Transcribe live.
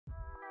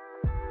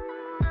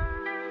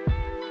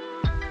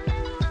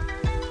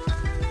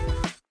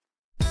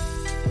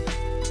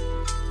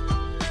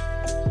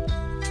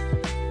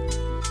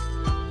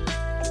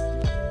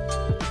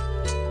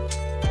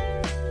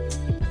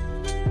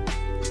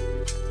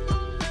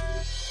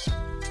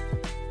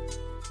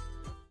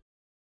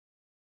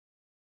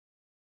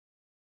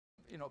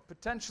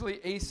potentially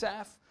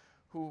Asaph,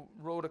 who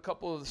wrote a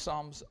couple of the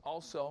Psalms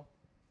also.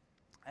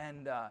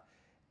 And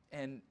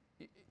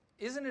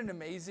isn't it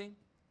amazing?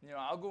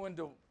 I'll go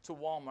into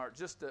Walmart,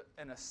 just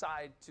an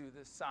aside to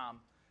this psalm,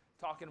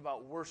 talking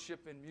about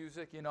worship and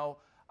music.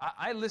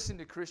 I listen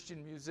to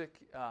Christian music,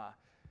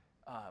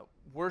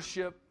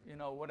 worship,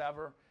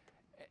 whatever.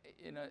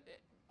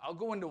 I'll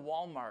go into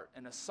Walmart,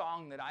 and a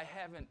song that I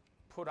haven't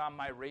put on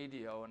my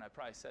radio, and I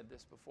probably said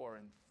this before,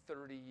 in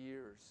 30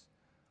 years,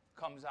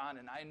 comes on,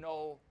 and I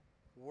know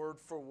word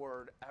for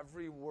word,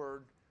 every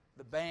word,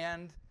 the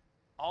band,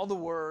 all the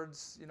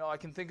words. I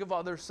can think of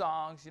other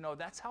songs.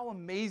 That's how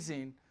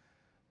amazing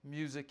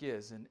music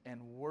is,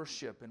 and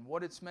worship, and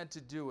what it's meant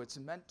to do. It's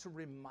meant to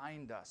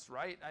remind us,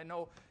 right? I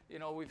know,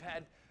 we've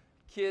had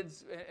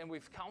kids, and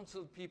we've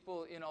counseled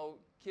people,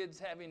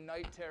 kids having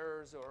night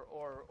terrors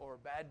or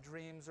bad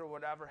dreams or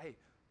whatever. Hey,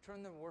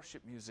 turn the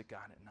worship music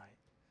on at night,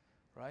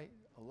 right?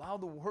 Allow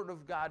the Word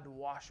of God to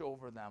wash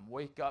over them.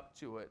 Wake up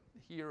to it,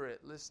 hear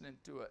it, listen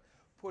to it,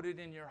 put it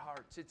in your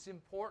hearts. It's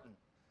important,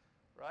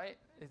 right?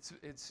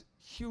 It's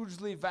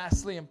hugely,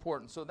 vastly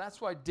important. So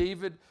that's why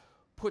David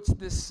puts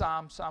this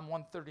Psalm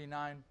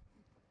 139,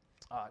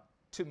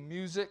 to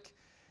music.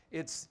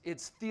 It's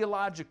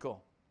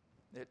theological.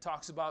 It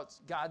talks about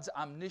God's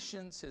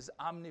omniscience, His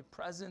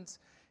omnipresence,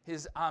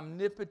 His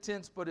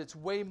omnipotence, but it's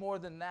way more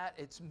than that.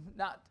 It's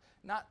not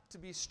to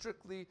be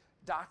strictly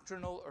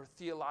doctrinal or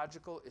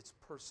theological. It's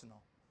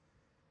personal.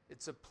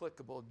 It's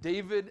applicable.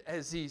 David,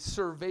 as he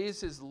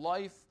surveys his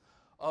life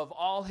of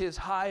all his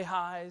high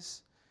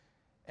highs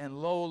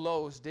and low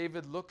lows,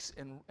 David looks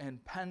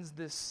and pens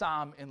this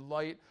psalm in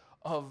light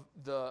of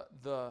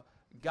the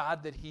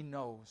God that he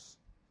knows.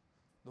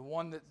 The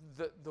one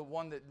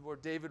that where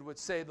David would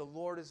say, "The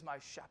Lord is my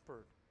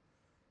shepherd,"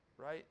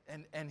 right?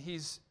 And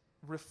he's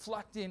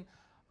reflecting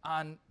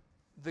on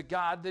the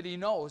God that he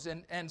knows.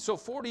 And so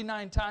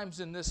 49 times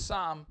in this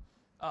psalm,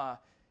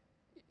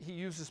 he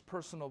uses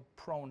personal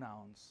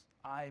pronouns.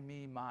 I,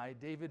 me, my.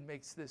 David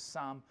makes this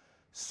psalm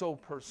so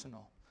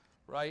personal,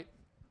 right?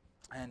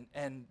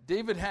 And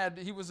David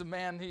he was a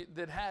man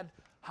that had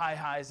high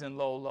highs and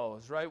low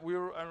lows, right?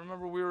 I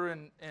remember we were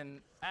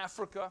in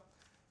Africa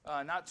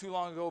not too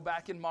long ago,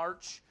 back in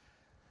March,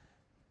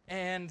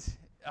 and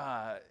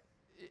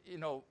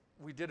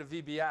we did a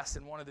VBS,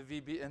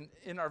 and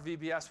in our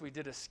VBS we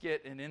did a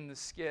skit, and in the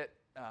skit,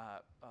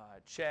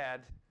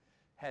 Chad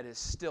had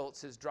his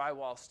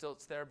drywall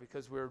stilts there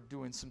because we were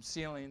doing some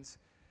ceilings,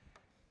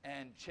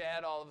 and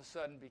Chad all of a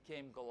sudden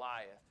became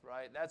Goliath,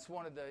 right? That's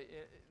one of the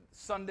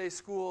Sunday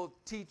school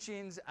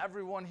teachings.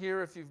 Everyone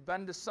here, if you've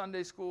been to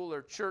Sunday school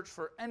or church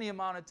for any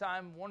amount of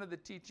time, one of the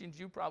teachings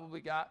you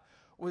probably got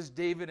was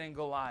David and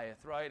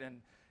Goliath, right?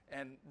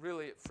 And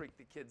really it freaked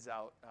the kids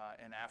out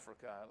in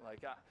Africa.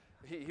 Like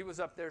he was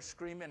up there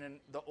screaming, and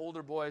the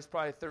older boys,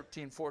 probably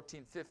 13,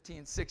 14,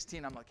 15,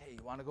 16, I'm like, "Hey,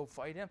 you want to go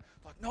fight him?"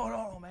 Like,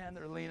 no, man,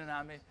 they're leaning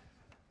on me.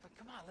 Like,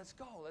 "Come on, let's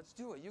go, let's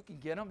do it. You can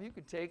get him, you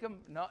can take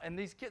him." No, and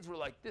these kids were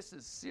like, "This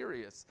is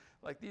serious."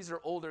 Like, these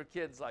are older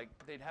kids, like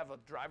they'd have a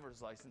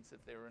driver's license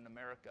if they were in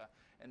America,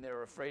 and they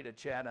were afraid of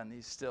Chad on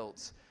these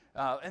stilts.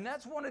 And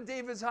that's one of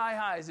David's high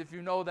highs, if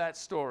you know that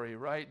story,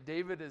 right?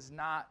 David is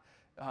not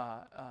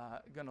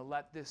going to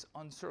let this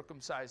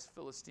uncircumcised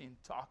Philistine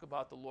talk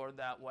about the Lord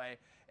that way.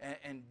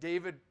 And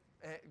David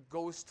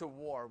goes to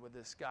war with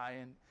this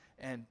guy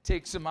and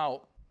takes him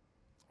out,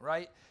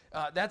 right?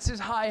 That's his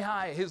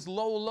high, his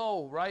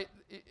low, right?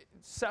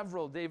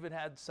 David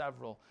had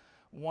several.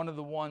 One of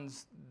the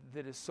ones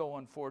that is so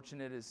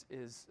unfortunate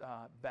is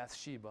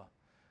Bathsheba,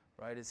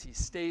 right? As he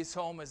stays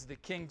home, as the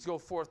kings go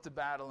forth to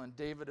battle, and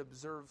David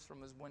observes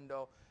from his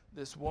window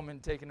this woman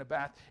taking a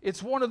bath.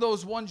 It's one of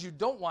those ones you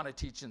don't want to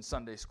teach in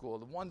Sunday school,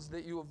 the ones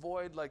that you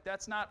avoid. Like,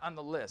 that's not on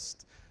the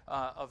list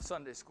of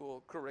Sunday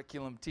school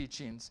curriculum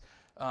teachings.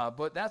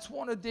 But that's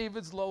one of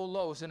David's low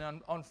lows.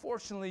 And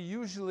unfortunately,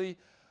 usually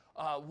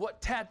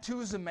what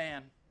tattoos a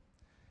man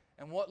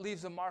and what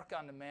leaves a mark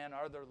on the man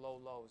are their low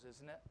lows,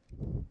 isn't it?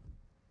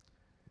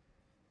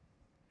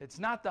 It's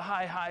not the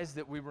high highs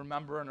that we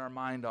remember in our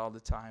mind all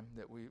the time,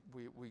 that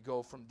we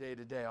go from day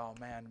to day. "Oh,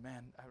 man,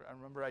 I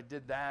remember I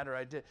did that, or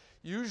I did."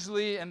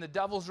 Usually, and the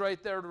devil's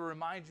right there to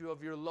remind you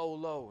of your low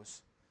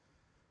lows,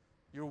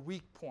 your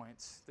weak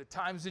points, the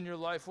times in your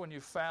life when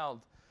you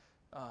failed.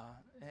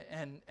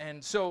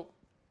 And so,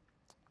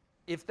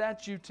 if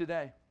that's you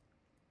today,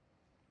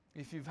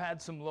 if you've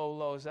had some low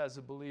lows as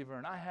a believer,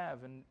 and I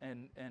have, and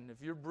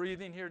if you're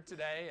breathing here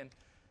today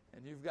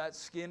and you've got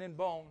skin and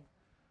bone,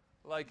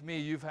 like me,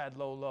 you've had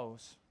low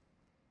lows.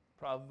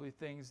 Probably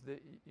things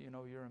that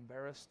you're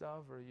embarrassed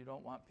of or you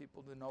don't want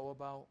people to know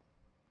about.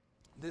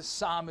 This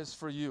psalm is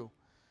for you.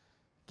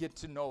 Get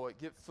to know it.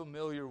 Get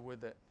familiar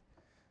with it.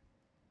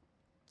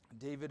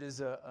 David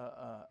is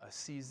a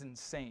seasoned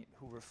saint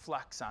who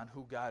reflects on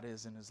who God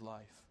is in his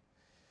life.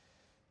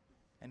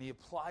 And he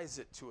applies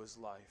it to his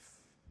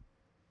life.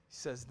 He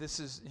says, "This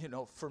is,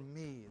 for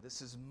me.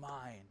 This is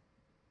mine."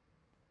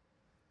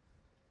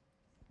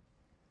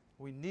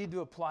 We need to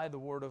apply the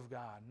Word of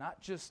God,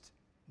 not just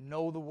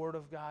know the Word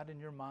of God in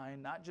your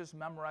mind, not just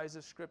memorize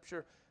the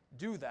Scripture.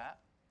 Do that.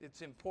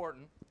 It's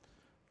important,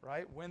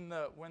 right? Win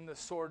the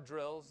sword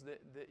drills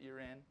that you're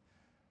in.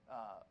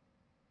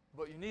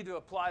 But you need to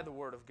apply the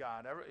Word of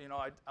God.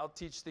 I'll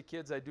teach the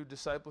kids. I do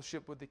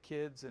discipleship with the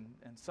kids and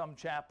some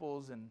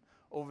chapels and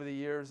over the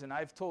years. And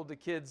I've told the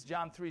kids,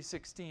 John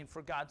 3:16,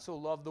 for God so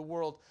loved the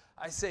world.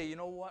 I say, you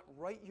know what?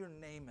 Write your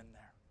name in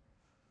there.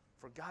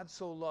 For God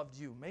so loved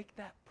you. Make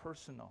that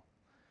personal.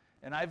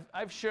 And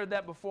I've shared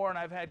that before, and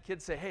I've had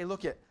kids say, hey,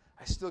 look it,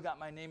 I still got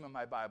my name in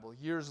my Bible.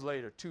 Years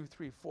later, 2,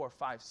 3, 4,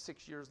 5,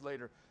 6 years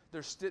later,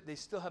 they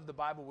still have the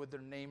Bible with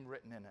their name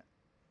written in it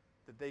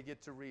that they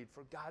get to read.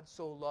 For God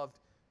so loved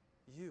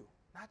you.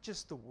 Not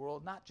just the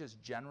world, not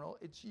just general,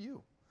 it's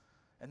you.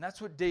 And that's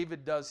what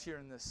David does here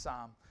in this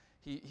psalm.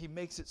 He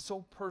makes it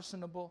so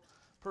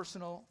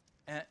personal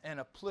and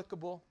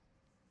applicable.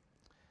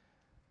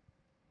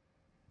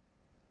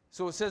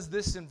 So it says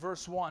this in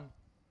verse 1.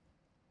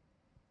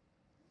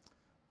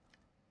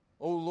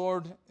 O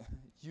Lord,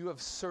 you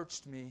have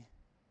searched me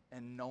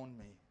and known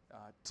me.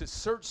 To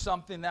search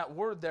something, that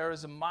word there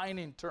is a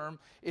mining term.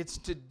 It's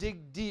to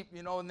dig deep,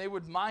 and they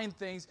would mine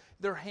things.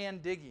 They're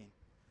hand digging.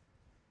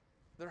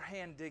 They're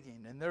hand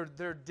digging, and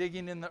they're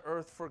digging in the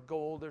earth for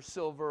gold or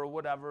silver or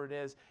whatever it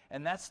is.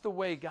 And that's the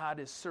way God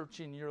is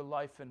searching your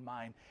life and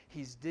mine.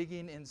 He's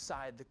digging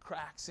inside the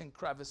cracks and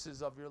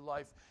crevices of your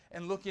life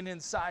and looking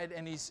inside,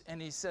 and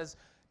he says,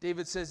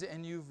 David says,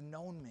 and you've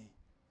known me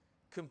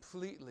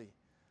completely,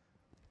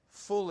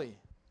 fully.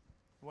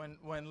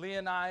 When Lee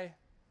and I,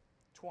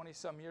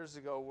 20-some years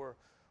ago,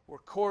 were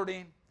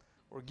courting,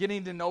 we're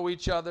getting to know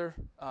each other,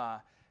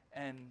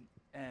 and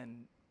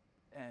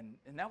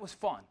that was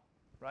fun,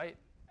 right?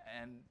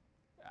 And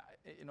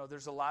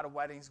there's a lot of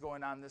weddings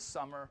going on this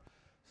summer,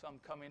 some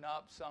coming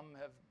up, some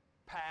have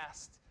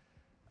passed,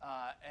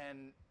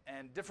 and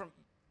different,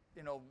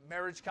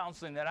 marriage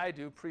counseling that I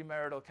do,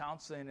 premarital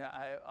counseling.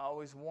 I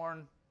always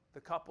warn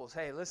the couples,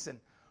 hey, listen,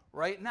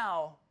 right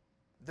now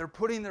they're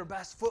putting their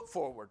best foot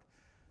forward.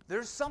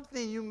 There's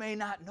something you may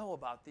not know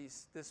about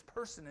this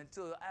person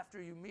until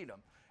after you meet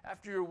them,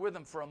 after you're with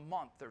them for a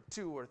month or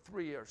 2 or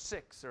 3 or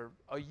 6 or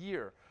a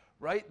year,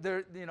 right?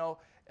 But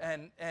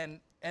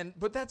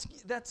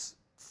that's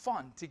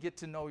fun to get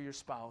to know your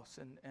spouse,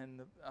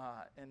 and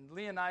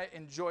Lee and I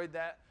enjoyed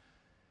that.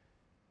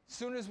 As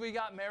soon as we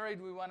got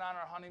married, we went on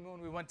our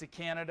honeymoon. We went to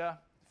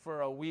Canada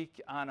for a week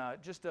on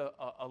just a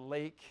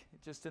lake,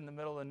 just in the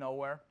middle of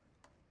nowhere,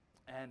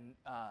 and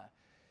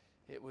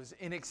it was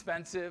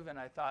inexpensive, and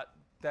I thought,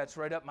 that's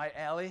right up my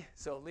alley.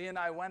 So Lee and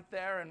I went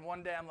there, and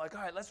one day I'm like,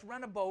 all right, let's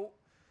rent a boat,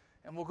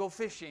 and we'll go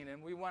fishing.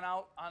 And we went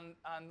out on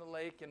the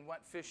lake and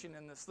went fishing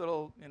in this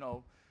little,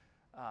 little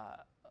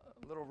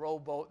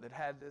rowboat that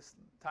had this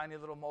tiny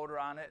little motor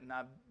on it. And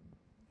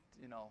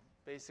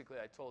basically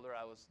I told her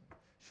I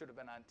should have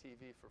been on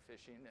TV for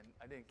fishing, and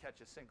I didn't catch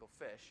a single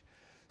fish.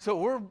 So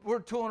we're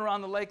tooling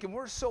around the lake, and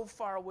we're so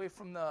far away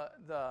from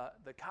the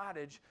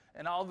cottage,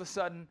 and all of a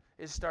sudden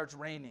it starts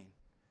raining.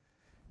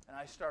 And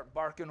I start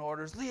barking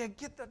orders, Leah,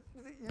 get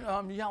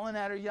I'm yelling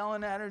at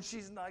her, and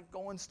she's like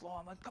going slow.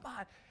 I'm like, come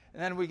on.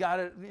 And then we got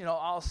it,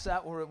 all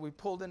set where we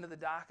pulled into the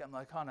dock. I'm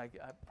like, hon, I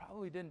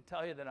probably didn't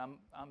tell you that I'm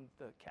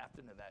the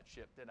captain of that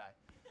ship, did I?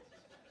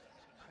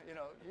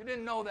 You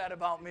didn't know that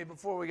about me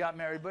before we got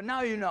married, but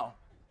now you know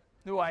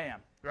who I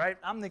am, right?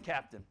 I'm the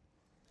captain.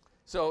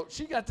 So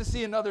she got to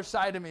see another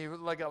side of me,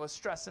 like I was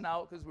stressing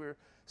out because we were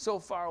so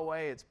far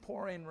away. It's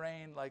pouring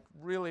rain, like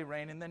really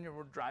raining. Then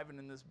we're driving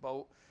in this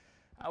boat.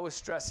 I was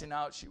stressing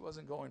out. She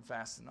wasn't going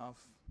fast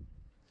enough.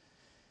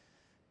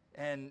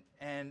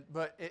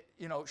 But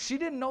she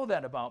didn't know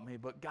that about me,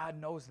 but God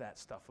knows that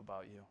stuff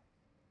about you.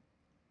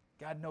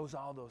 God knows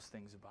all those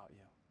things about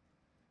you.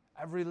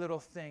 Every little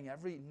thing,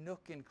 every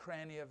nook and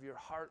cranny of your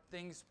heart,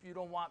 things you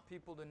don't want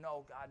people to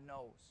know, God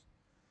knows.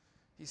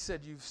 He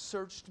said, you've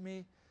searched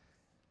me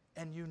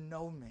and you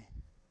know me.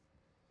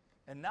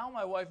 And now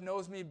my wife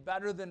knows me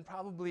better than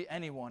probably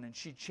anyone, and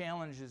she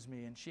challenges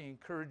me, and she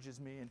encourages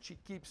me, and she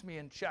keeps me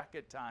in check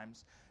at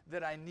times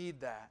that I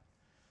need that.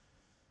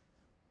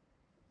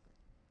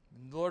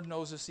 And the Lord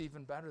knows us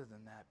even better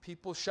than that.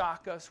 People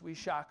shock us, we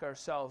shock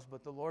ourselves,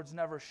 but the Lord's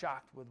never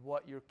shocked with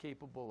what you're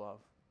capable of.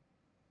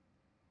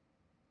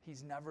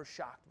 He's never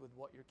shocked with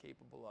what you're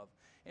capable of.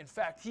 In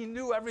fact, he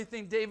knew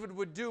everything David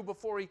would do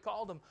before he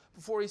called him,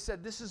 before he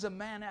said, this is a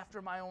man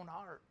after my own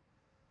heart.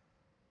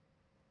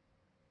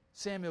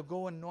 Samuel,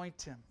 go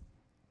anoint him.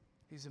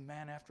 He's a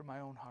man after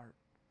my own heart.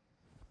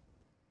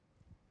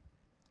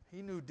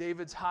 He knew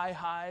David's high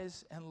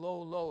highs and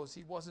low lows.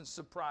 He wasn't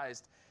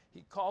surprised.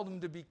 He called him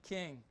to be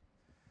king.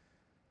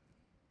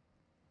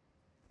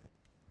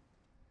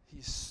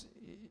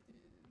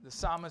 The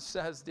psalmist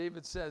says,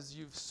 David says,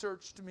 you've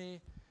searched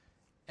me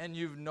and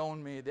you've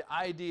known me. The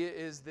idea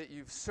is that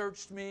you've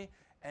searched me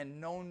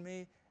and known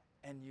me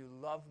and you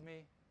love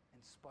me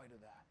in spite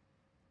of that.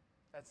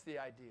 That's the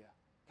idea.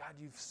 God,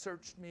 you've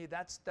searched me.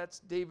 That's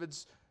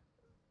David's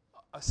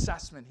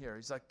assessment here.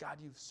 He's like, God,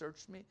 you've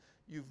searched me,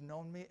 you've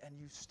known me, and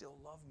you still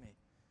love me.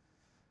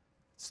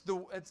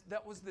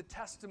 That was the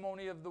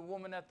testimony of the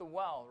woman at the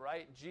well,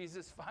 right?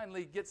 Jesus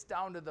finally gets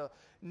down to the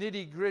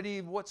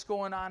nitty-gritty, what's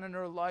going on in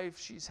her life.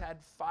 She's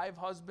had 5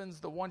 husbands.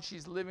 The one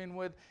she's living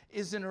with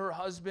isn't her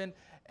husband.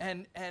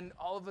 And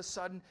all of a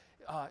sudden,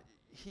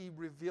 he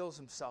reveals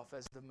himself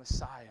as the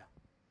Messiah.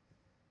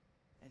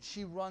 And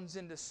she runs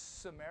into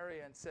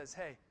Samaria and says,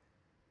 hey,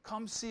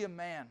 come see a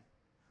man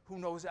who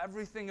knows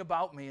everything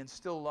about me and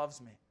still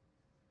loves me.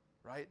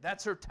 Right?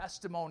 That's her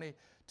testimony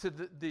to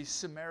the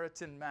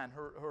Samaritan men.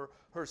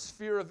 Her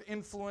sphere of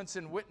influence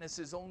and witness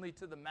is only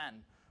to the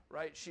men.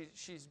 Right?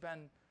 She's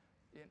been,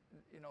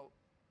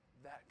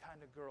 that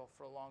kind of girl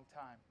for a long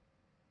time.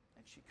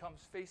 And she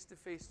comes face to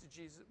face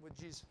with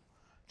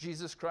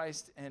Jesus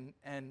Christ, and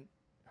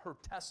her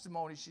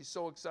testimony, she's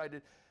so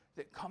excited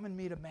that come and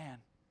meet a man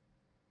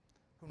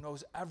who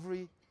knows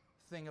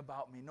everything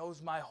about me,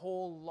 knows my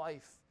whole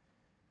life,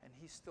 and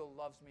he still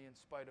loves me in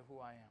spite of who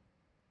I am,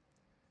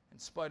 in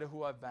spite of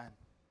who I've been.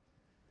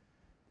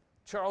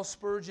 Charles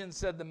Spurgeon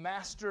said, the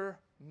master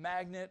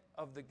magnet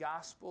of the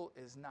gospel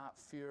is not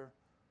fear,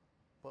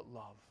 but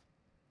love.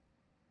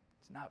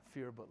 It's not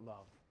fear, but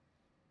love.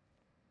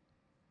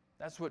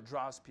 That's what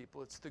draws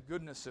people. It's the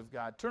goodness of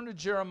God. Turn to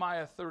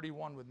Jeremiah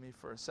 31 with me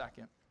for a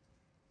second.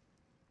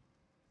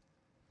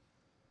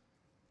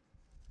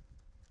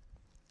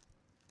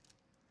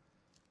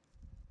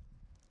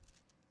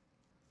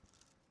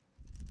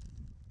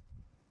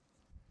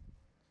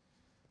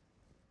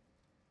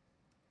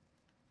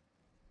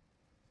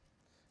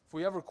 If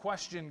we ever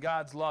question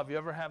God's love, you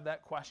ever have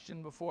that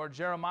question before?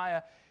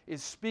 Jeremiah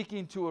is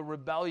speaking to a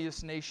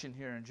rebellious nation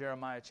here in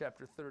Jeremiah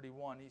chapter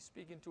 31. He's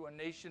speaking to a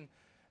nation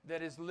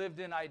that has lived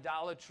in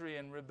idolatry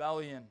and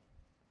rebellion.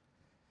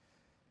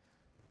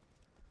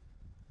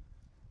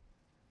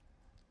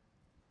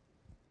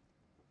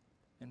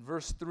 In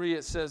verse 3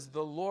 it says,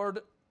 the Lord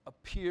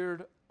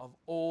appeared of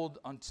old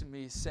unto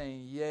me,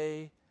 saying,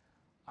 yea,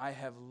 I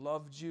have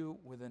loved you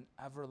with an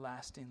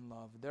everlasting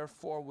love.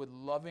 Therefore with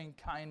loving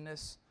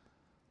kindness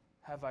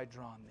have I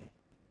drawn thee.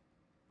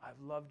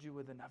 I've loved you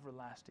with an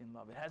everlasting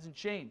love. It hasn't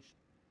changed.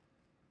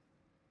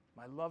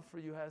 My love for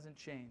you hasn't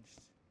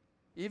changed.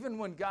 Even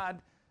when God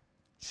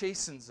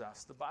chastens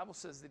us, the Bible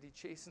says that he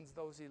chastens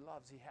those he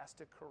loves. He has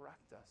to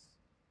correct us,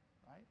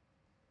 right?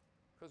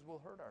 Because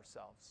we'll hurt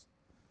ourselves.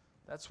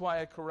 That's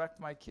why I correct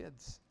my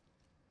kids.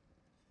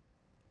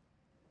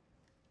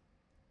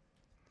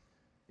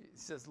 He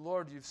says,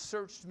 Lord, you've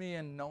searched me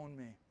and known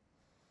me.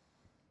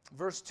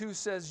 Verse 2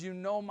 says, you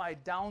know my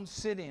down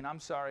sitting. I'm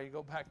sorry,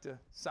 go back to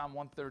Psalm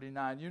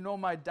 139. You know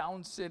my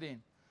down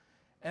sitting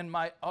and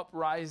my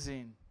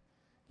uprising.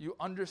 You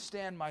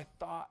understand my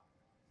thought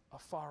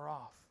afar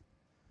off.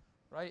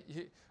 Right?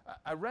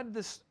 I read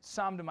this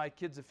psalm to my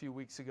kids a few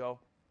weeks ago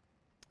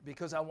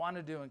because I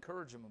wanted to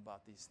encourage them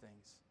about these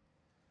things.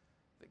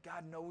 That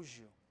God knows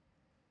you.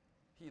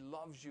 He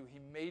loves you. He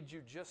made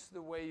you just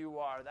the way you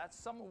are. That's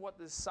some of what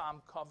this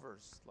psalm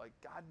covers. Like,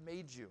 God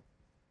made you.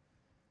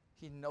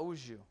 He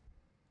knows you.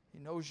 He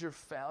knows your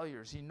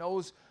failures. He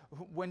knows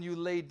when you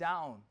lay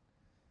down.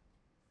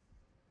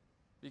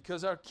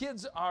 Because our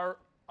kids are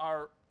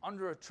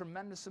under a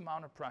tremendous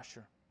amount of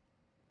pressure.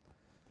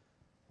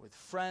 With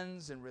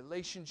friends and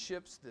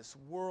relationships, this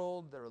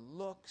world, their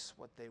looks,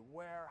 what they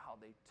wear, how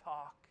they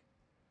talk.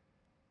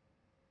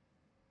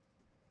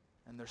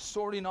 And they're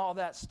sorting all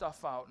that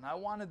stuff out. And I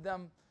wanted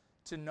them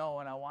to know,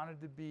 and I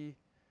wanted to be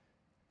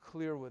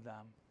clear with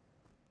them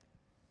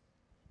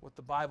what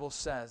the Bible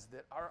says,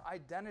 that our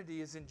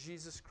identity is in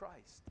Jesus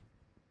Christ.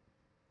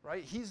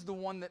 Right? He's the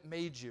one that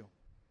made you.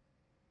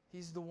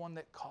 He's the one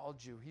that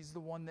called you. He's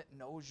the one that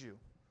knows you.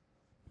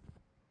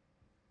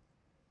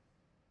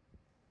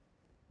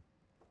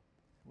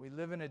 We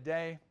live in a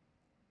day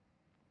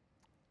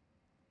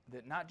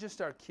that not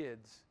just our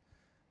kids,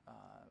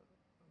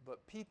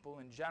 but people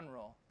in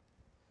general,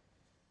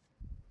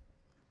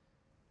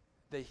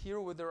 they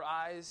hear with their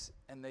eyes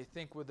and they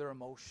think with their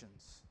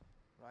emotions,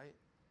 right?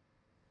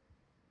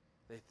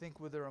 They think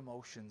with their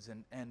emotions,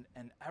 and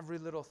every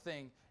little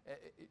thing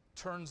it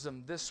turns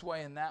them this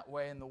way and that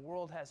way, and the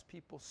world has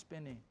people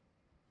spinning.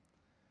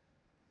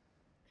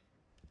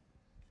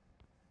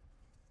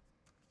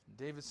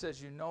 David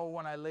says, you know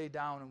when I lay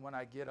down and when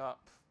I get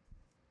up.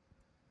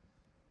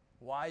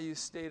 Why you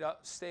stay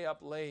up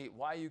late,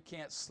 why you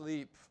can't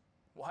sleep,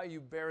 why you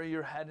bury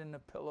your head in the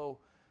pillow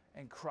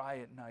and cry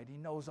at night. He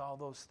knows all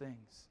those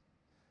things.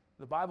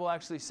 The Bible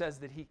actually says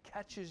that he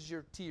catches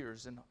your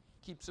tears and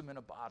keeps them in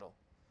a bottle.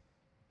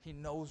 He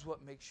knows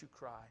what makes you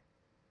cry.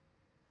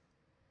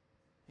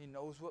 He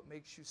knows what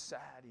makes you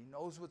sad. He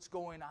knows what's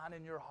going on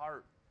in your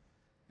heart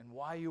and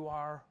why you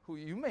are who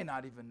you may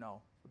not even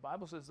know. The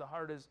Bible says the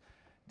heart is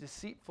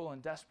deceitful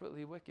and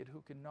desperately wicked.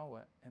 Who can know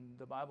it? And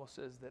the Bible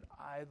says that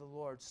I, the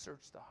Lord,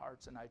 search the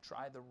hearts and I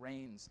try the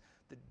reins,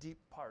 the deep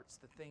parts,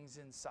 the things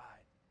inside.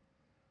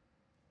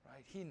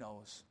 Right? He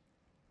knows.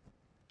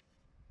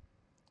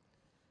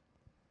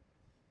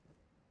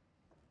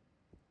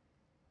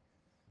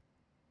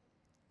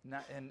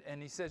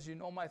 And he says, you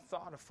know my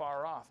thought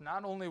afar off.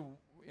 Not only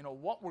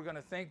what we're going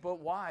to think, but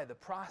why, the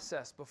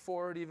process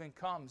before it even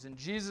comes. And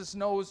Jesus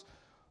knows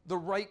the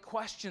right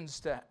questions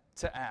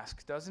to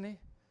ask, doesn't he?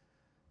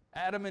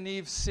 Adam and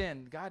Eve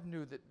sinned. God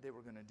knew that they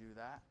were going to do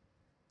that.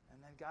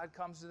 And then God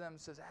comes to them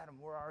and says, Adam,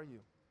 where are you?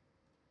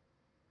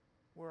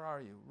 Where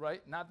are you?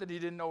 Right? Not that he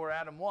didn't know where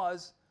Adam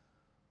was,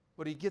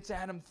 but he gets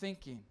Adam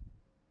thinking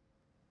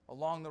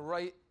along the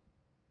right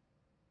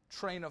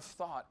train of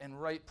thought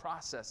and right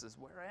processes.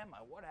 Where am I?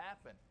 What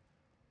happened?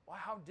 Why?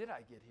 How did I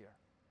get here?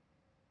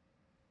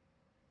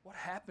 What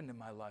happened in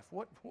my life?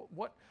 What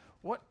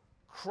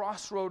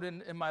crossroad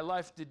in my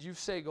life did you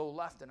say go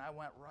left and I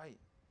went right?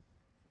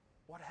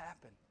 What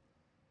happened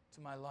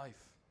to my life?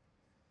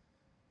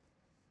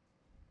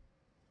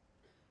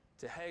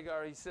 To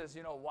Hagar, he says,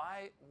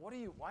 why are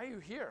you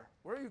here?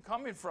 Where are you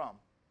coming from?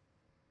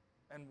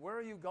 And where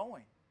are you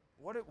going?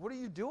 What are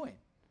you doing?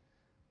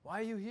 Why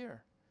are you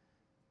here?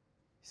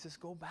 He says,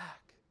 go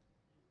back.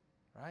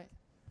 Right?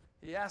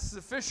 He asks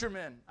the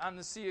fishermen on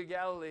the Sea of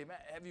Galilee,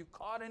 have you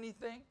caught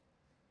anything?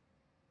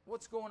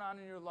 What's going on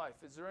in your life?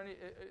 Is there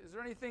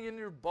anything in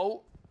your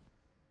boat?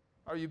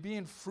 Are you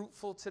being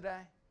fruitful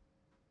today?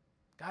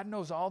 God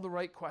knows all the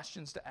right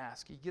questions to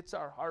ask. He gets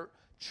our heart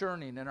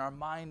churning and our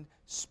mind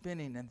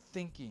spinning and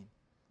thinking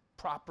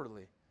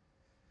properly.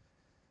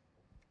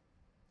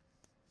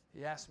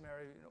 He asked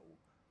Mary,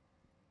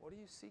 what are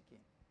you seeking?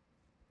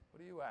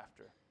 What are you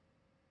after?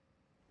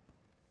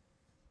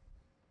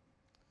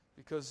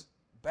 Because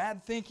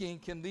bad thinking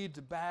can lead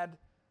to bad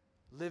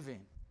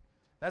living.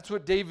 That's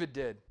what David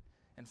did.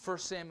 In 1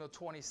 Samuel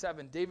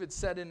 27, David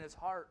said in his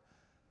heart,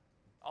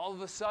 all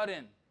of a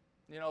sudden,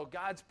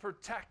 God's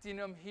protecting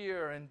him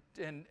here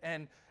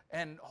and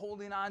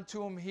holding on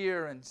to him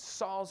here, and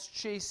Saul's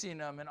chasing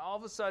him. And all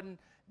of a sudden,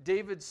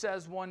 David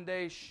says one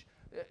day,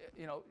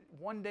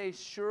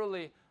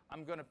 surely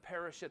I'm going to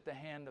perish at the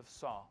hand of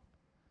Saul.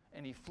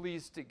 And he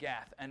flees to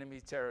Gath, enemy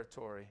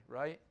territory,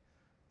 right?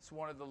 It's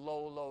one of the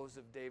lows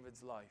of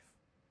David's life.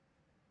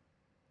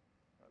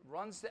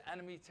 Runs to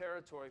enemy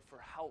territory for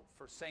help,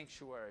 for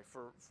sanctuary,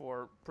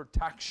 for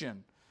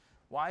protection.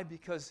 Why?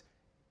 Because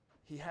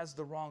he has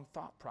the wrong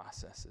thought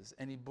processes,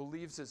 and he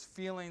believes his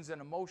feelings and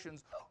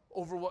emotions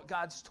over what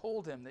God's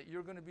told him, that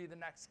you're going to be the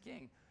next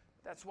king.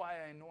 That's why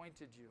I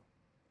anointed you.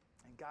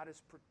 And God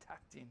is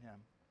protecting him.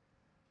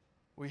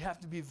 We have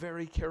to be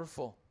very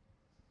careful.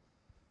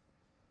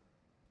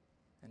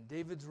 And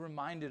David's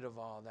reminded of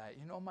all that.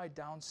 My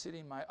down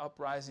sitting, my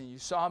uprising. You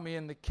saw me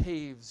in the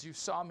caves. You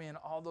saw me in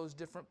all those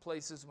different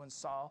places when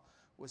Saul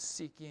was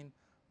seeking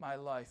my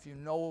life. You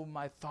know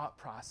my thought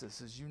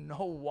processes. You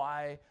know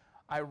why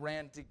I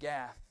ran to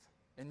Gath.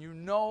 And you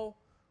know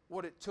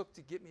what it took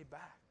to get me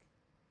back.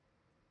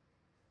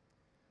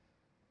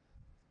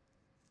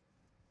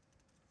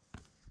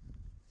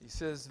 He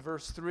says,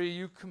 verse 3,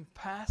 you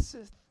compass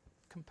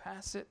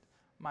it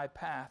my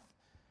path.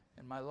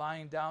 And my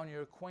lying down,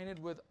 you're acquainted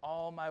with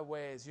all my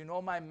ways. You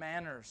know my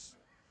manners.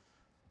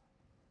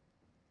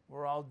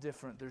 We're all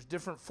different. There's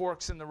different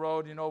forks in the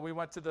road. We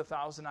went to the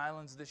Thousand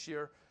Islands this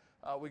year.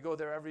 We go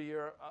there every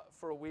year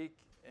for a week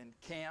and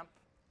camp.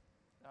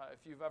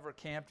 If you've ever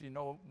camped, you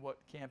know what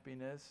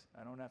camping is.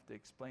 I don't have to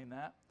explain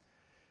that.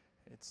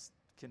 It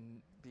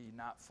can be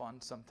not fun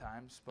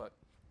sometimes, but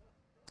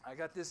I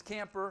got this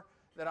camper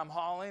that I'm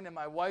hauling, and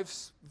my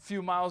wife's a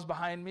few miles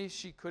behind me.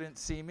 She couldn't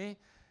see me.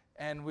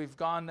 And we've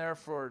gone there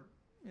for,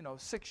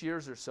 6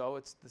 years or so.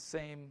 It's the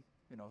same,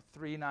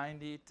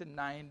 390 to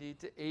 90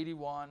 to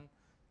 81.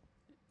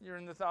 You're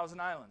in the Thousand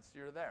Islands.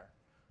 You're there,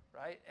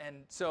 right?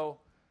 And so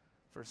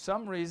for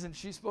some reason,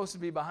 she's supposed to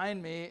be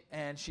behind me,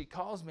 and she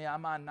calls me.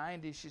 I'm on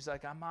 90. She's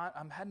like,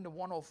 I'm heading to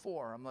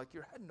 104. I'm like,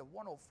 you're heading to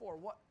 104?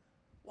 What?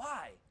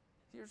 Why?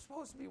 You're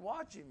supposed to be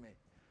watching me.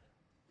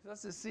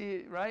 Just to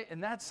see, right?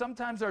 And that's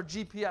sometimes our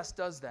GPS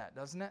does that,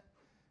 doesn't it?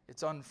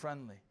 It's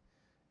unfriendly.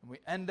 And we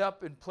end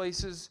up in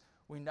places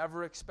we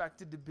never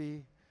expected to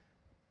be.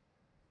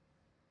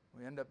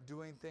 We end up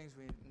doing things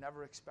we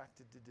never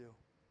expected to do.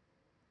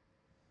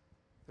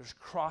 There's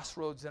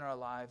crossroads in our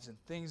lives and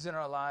things in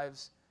our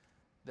lives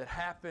that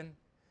happen.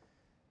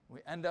 We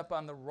end up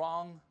on the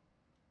wrong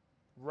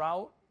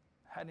route,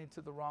 heading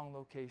to the wrong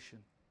location.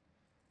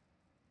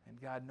 And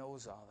God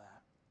knows all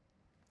that.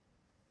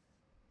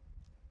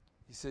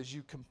 He says,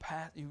 you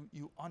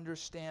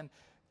understand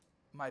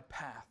my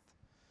path.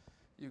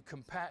 You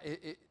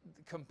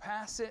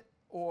compass it,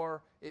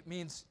 or it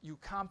means you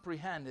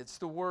comprehend. It's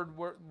the word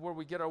where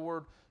we get our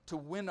word to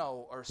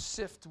winnow or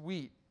sift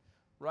wheat,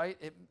 right?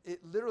 It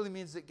literally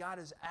means that God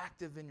is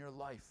active in your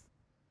life.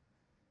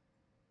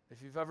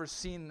 If you've ever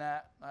seen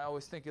that, I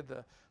always think of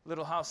the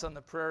Little House on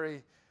the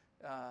Prairie.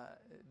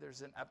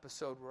 There's an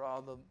episode where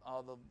all the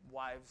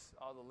wives,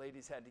 all the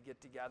ladies had to get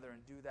together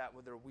and do that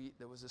with their wheat.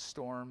 There was a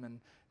storm, and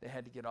they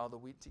had to get all the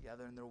wheat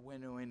together, and they're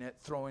winnowing it,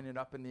 throwing it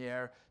up in the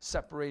air,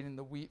 separating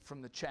the wheat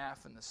from the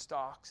chaff and the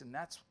stalks. And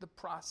that's the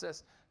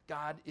process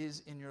God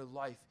is in your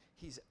life.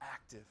 He's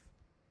active.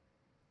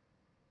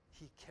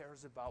 He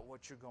cares about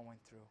what you're going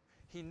through.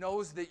 He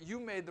knows that you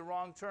made the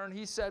wrong turn.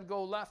 He said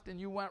go left and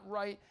you went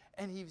right,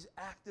 and he's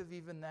active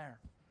even there.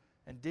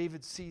 And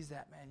David sees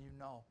that, man, you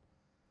know.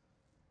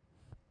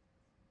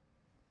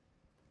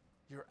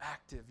 You're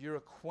active. You're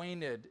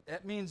acquainted.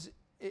 That means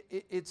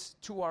it's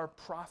to our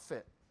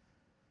profit.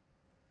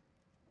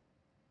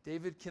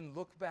 David can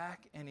look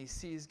back and he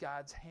sees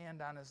God's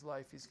hand on his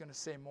life. He's going to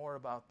say more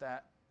about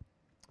that.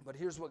 But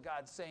here's what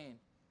God's saying.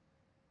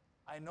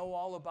 I know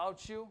all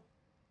about you.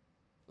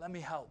 Let me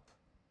help.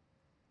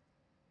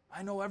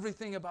 I know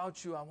everything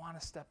about you. I want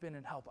to step in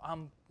and help.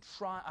 I'm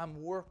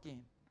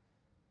working.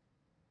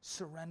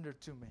 Surrender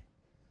to me.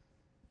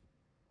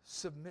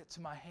 Submit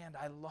to my hand.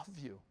 I love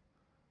you.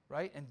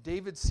 Right? And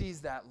David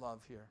sees that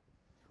love here.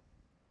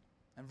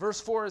 In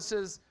verse 4 it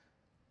says,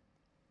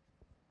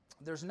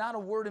 there's not a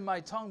word in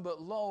my tongue,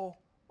 but lo,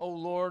 O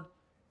Lord,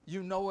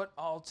 you know it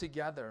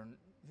altogether. And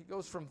he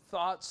goes from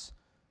thoughts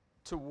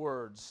to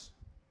words.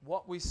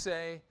 What we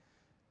say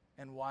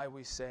and why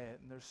we say it.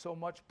 And there's so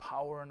much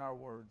power in our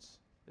words.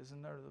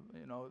 Isn't there?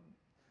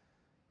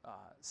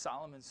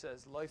 Solomon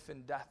says life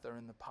and death are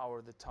in the power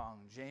of the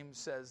tongue. James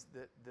says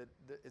that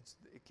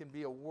it can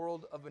be a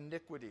world of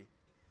iniquity.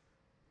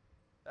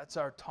 That's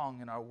our tongue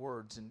and our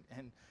words.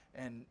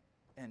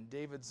 And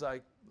David's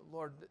like,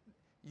 Lord,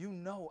 you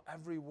know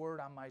every word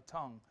on my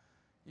tongue.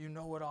 You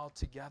know it all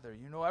together.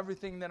 You know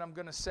everything that I'm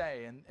going to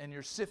say. And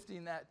you're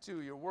sifting that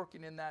too. You're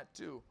working in that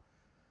too.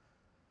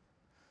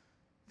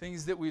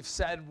 Things that we've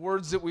said,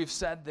 words that we've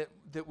said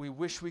that we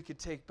wish we could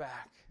take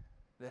back,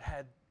 that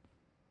had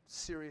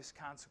serious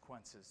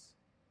consequences.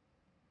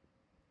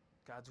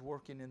 God's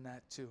working in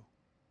that too.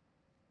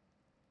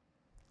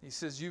 He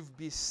says, you've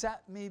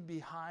beset me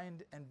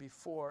behind and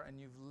before, and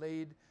you've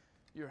laid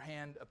your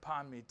hand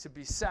upon me. To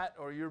beset,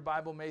 or your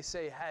Bible may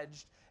say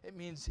hedged, it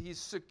means he's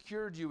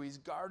secured you, he's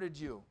guarded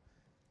you.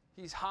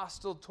 He's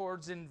hostile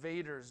towards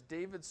invaders.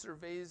 David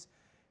surveys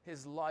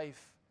his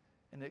life,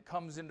 and it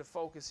comes into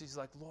focus. He's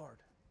like, Lord,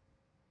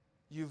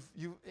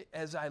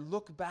 as I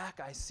look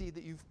back, I see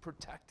that you've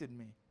protected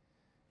me,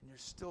 and you're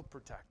still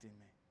protecting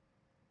me.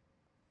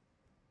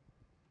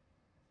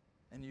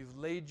 And you've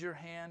laid your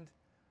hand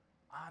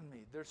on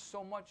me. There's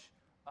so much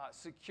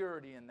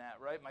security in that,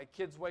 right? My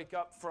kids wake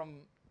up from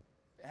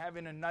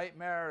having a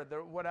nightmare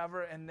or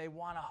whatever, and they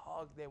want to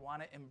hug, they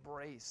want to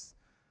embrace.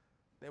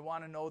 They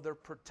want to know they're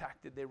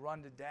protected. They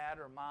run to dad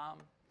or mom,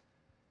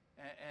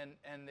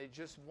 and they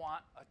just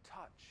want a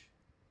touch.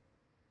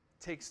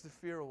 Takes the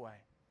fear away.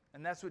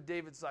 And that's what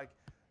David's like,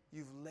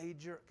 you've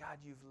laid your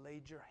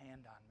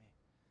hand on me.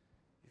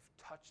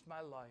 You've touched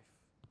my life.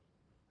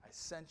 I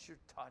sense your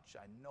touch.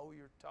 I know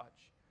your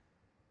touch.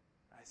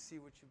 I see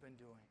what you've been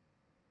doing.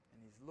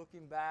 And he's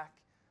looking back,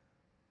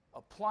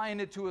 applying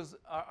it to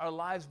our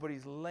lives, but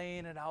he's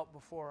laying it out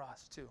before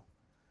us too,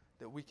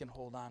 that we can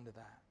hold on to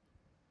that.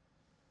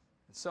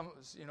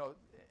 And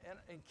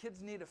and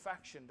kids need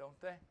affection, don't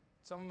they?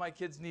 Some of my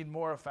kids need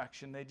more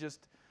affection. They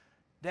just,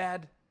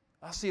 Dad,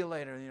 I'll see you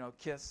later.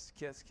 Kiss,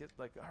 kiss, kiss.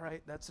 Like, all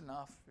right, that's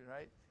enough,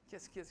 right?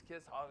 Kiss, kiss,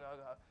 kiss, hug, hug,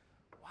 hug.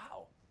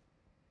 Wow.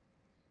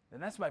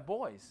 And that's my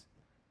boys.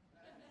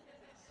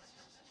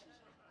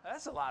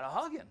 That's a lot of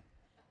hugging.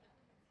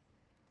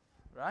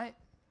 Right?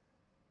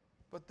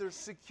 But there's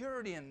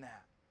security in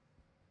that.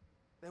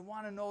 They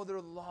want to know they're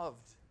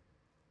loved.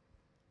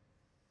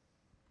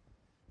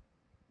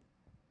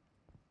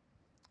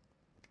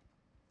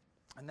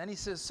 And then he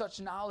says, such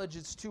knowledge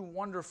is too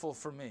wonderful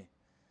for me.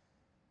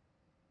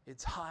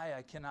 It's high,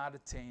 I cannot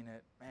attain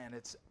it. Man,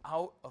 it's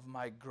out of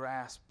my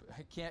grasp.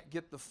 I can't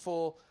get the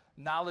full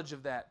knowledge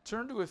of that.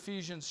 Turn to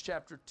Ephesians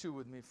chapter 2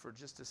 with me for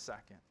just a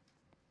second.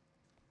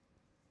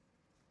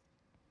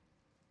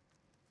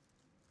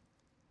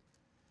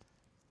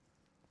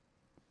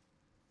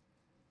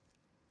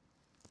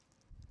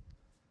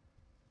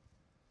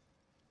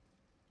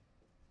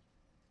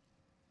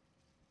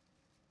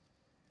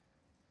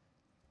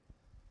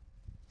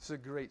 It's a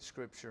great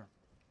scripture.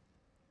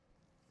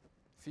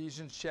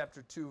 Ephesians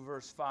chapter 2,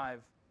 verse 5.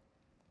 It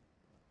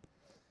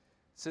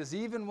says,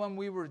 even when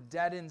we were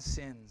dead in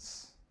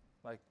sins,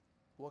 like,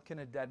 what can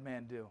a dead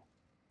man do?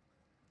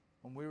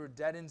 When we were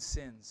dead in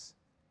sins,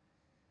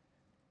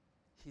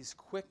 he's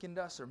quickened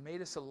us or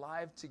made us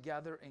alive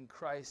together in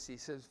Christ. He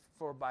says,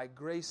 for by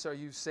grace are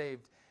you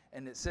saved.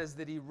 And it says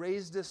that he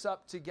raised us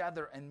up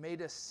together and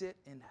made us sit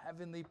in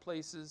heavenly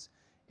places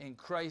in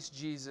Christ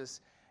Jesus.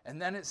 And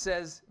then it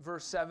says,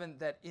 verse 7,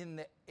 that in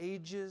the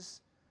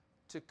ages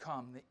to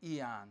come, the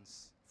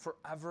eons,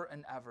 forever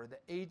and ever,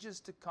 the ages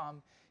to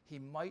come, he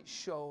might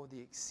show the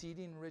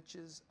exceeding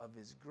riches of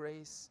his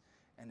grace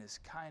and his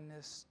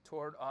kindness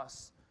toward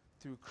us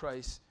through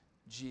Christ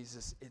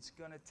Jesus. It's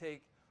going to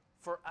take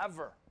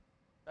forever.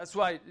 That's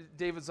why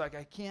David's like,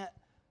 I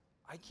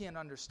can't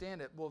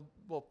understand it.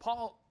 Well,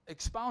 Paul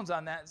expounds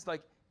on that. It's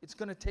like, it's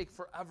going to take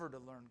forever to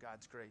learn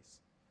God's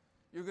grace.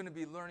 You're going to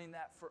be learning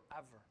that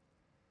forever.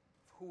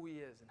 Who he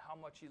is and how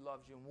much he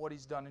loves you and what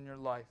he's done in your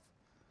life.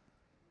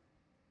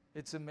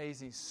 It's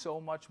amazing. So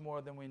much more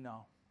than we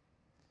know.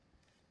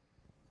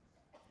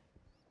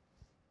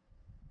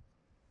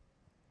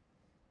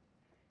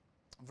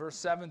 Verse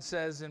 7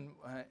 says, and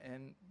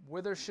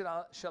whither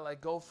shall I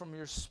go from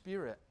your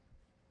spirit?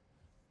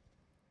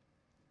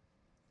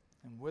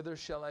 And whither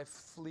shall I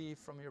flee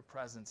from your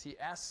presence? He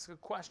asks a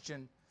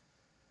question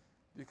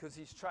because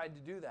he's tried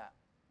to do that.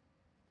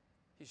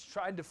 He's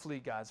tried to flee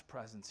God's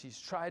presence. He's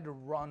tried to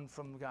run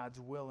from God's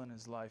will in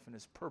his life and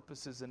his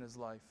purposes in his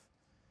life.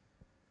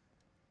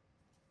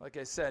 Like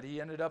I said,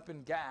 he ended up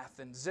in Gath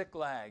and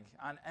Ziklag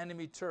on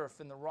enemy turf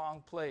in the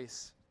wrong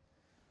place.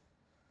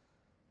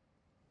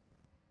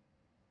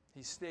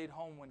 He stayed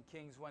home when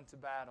kings went to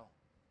battle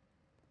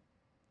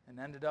and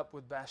ended up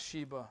with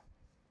Bathsheba,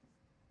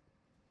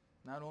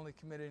 not only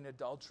committing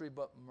adultery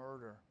but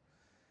murder.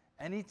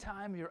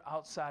 Anytime you're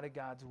outside of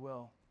God's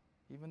will,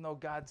 even though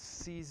God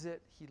sees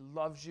it, he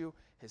loves you,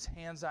 his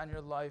hand's on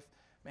your life,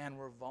 man,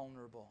 we're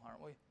vulnerable,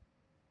 aren't we?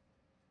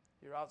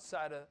 You're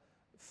outside of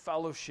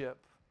fellowship,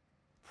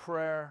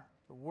 prayer,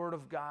 the Word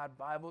of God,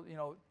 Bible,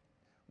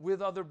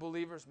 with other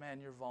believers, man,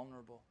 you're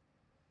vulnerable.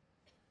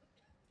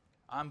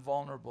 I'm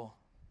vulnerable.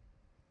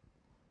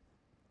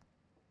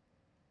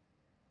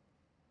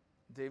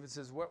 David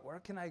says, where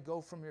can I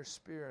go from your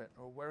spirit?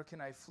 Or where can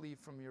I flee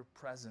from your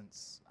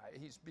presence?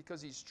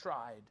 Because he's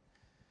tried.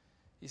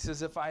 He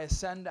says, if I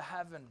ascend to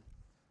heaven,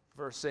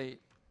 verse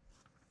 8,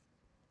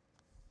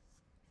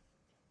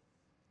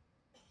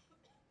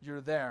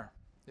 you're there.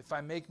 If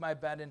I make my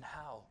bed in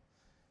hell,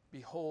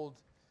 behold,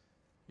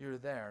 you're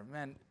there.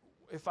 Man,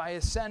 if I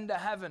ascend to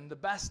heaven, the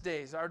best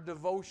days, our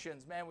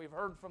devotions, man, we've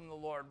heard from the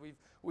Lord.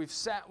 We've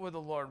sat with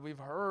the Lord. We've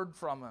heard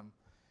from him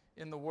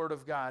in the Word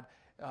of God.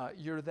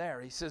 You're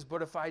there. He says,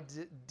 but if I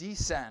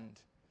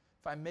descend,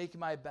 if I make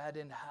my bed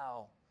in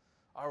hell,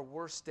 our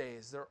worst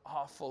days, they're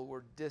awful,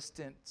 we're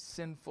distant,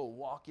 sinful,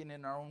 walking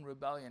in our own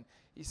rebellion.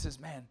 He says,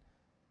 man,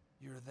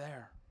 you're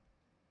there.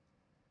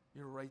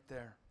 You're right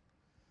there.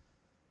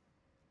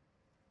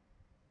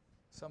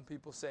 Some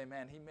people say,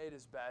 man, he made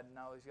his bed and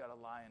now he's got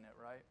to lie in it,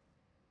 right?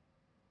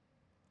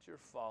 It's your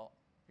fault.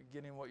 You're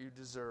getting what you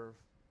deserve.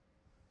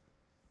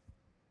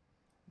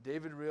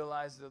 David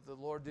realized that the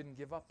Lord didn't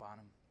give up on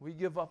him. We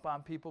give up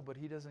on people, but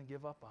he doesn't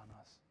give up on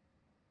us.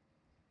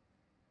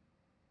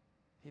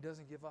 He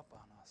doesn't give up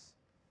on us.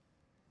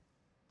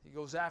 He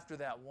goes after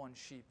that one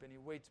sheep, and he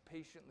waits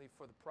patiently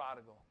for the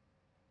prodigal.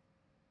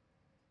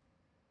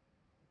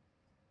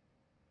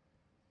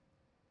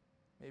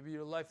 Maybe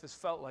your life has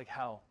felt like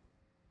hell.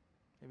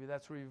 Maybe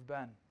that's where you've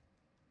been.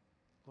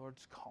 The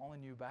Lord's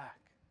calling you back.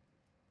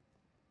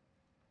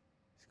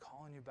 He's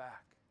calling you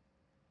back.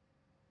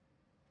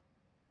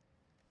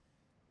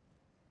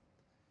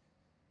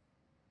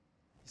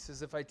 He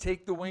says, if I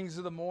take the wings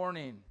of the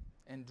morning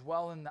and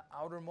dwell in the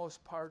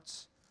outermost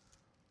parts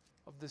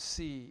of the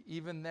sea,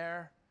 even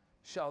there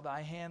shall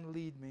thy hand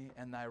lead me,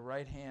 and thy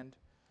right hand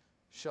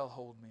shall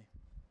hold me.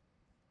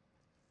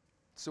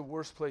 It's the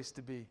worst place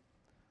to be.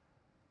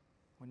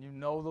 When you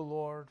know the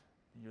Lord,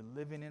 and you're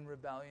living in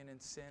rebellion and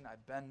sin.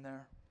 I've been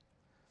there.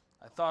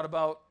 I thought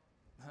about,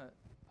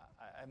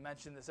 I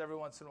mention this every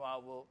once in a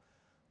while.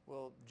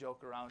 We'll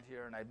joke around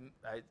here, and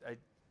I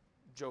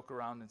joke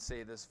around and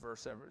say this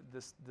verse,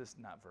 this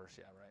not verse,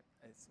 yeah, right.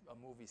 It's a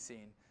movie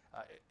scene.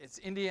 It's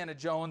Indiana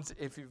Jones.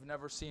 If you've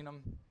never seen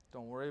him,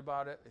 don't worry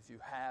about it. If you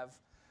have,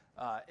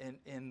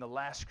 in the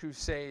Last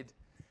Crusade,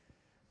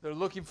 they're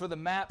looking for the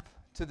map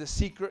to the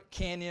secret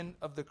canyon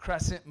of the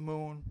crescent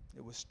moon.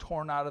 It was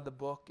torn out of the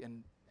book,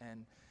 and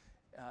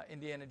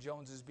Indiana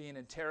Jones is being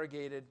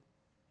interrogated,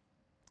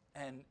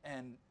 and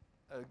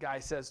a guy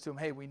says to him,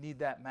 hey, we need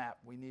that map.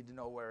 We need to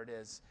know where it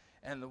is.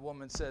 And the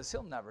woman says,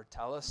 he'll never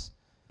tell us.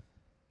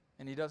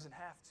 And he doesn't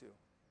have to.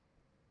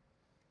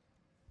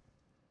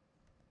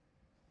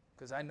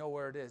 Because I know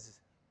where it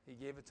is. He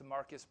gave it to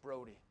Marcus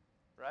Brody,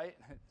 right?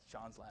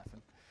 Sean's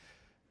laughing.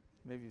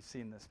 Maybe you've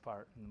seen this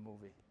part in the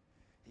movie.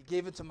 He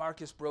gave it to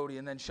Marcus Brody,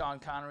 and then Sean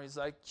Connery's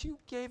like, you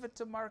gave it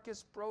to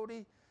Marcus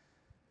Brody?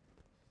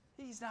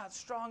 He's not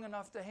strong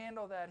enough to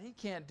handle that. He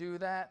can't do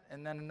that.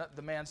 And then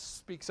the man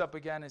speaks up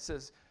again and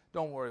says,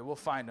 don't worry, we'll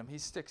find him.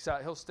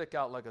 He'll stick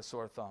out like a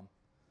sore thumb.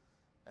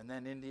 And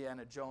then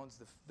Indiana Jones,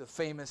 the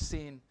famous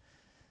scene,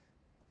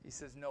 he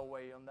says, no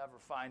way, you'll never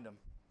find him.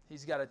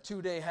 He's got a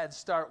 2-day head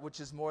start, which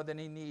is more than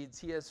he needs.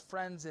 He has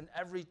friends in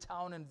every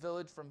town and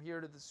village from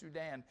here to the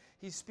Sudan.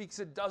 He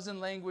speaks 12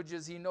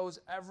 languages. He knows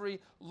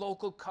every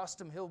local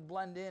custom. He'll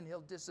blend in.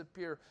 He'll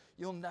disappear.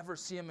 You'll never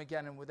see him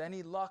again. And with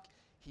any luck,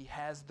 he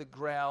has the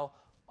Grail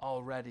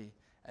already.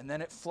 And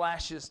then it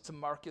flashes to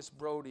Marcus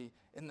Brody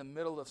in the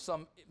middle of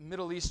some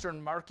Middle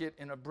Eastern market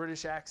in a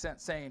British accent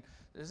saying,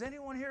 does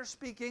anyone here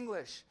speak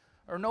English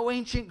or know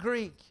ancient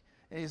Greek?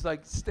 And he's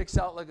like, sticks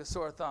out like a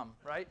sore thumb,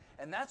 right?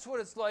 And that's what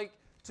it's like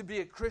to be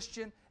a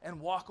Christian and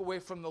walk away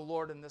from the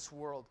Lord in this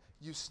world.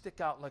 You stick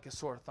out like a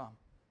sore thumb,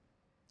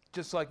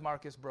 just like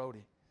Marcus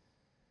Brody.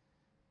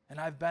 And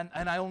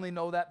I only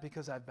know that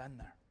because I've been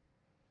there.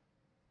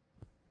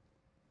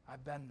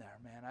 I've been there,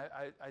 man.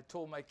 I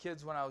told my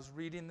kids when I was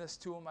reading this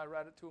to them, I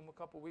read it to them a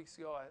couple weeks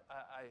ago,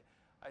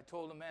 I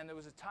told them, man, there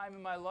was a time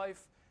in my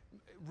life,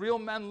 real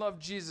men love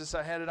Jesus.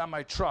 I had it on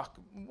my truck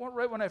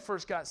right when I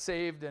first got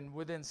saved, and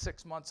within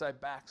 6 months I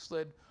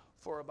backslid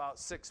for about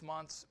 6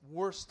 months.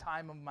 Worst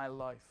time of my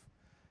life.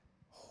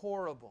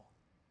 Horrible.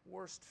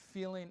 Worst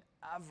feeling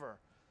ever.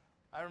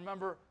 I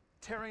remember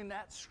tearing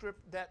that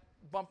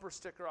bumper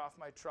sticker off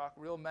my truck,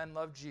 Real Men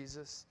Love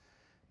Jesus.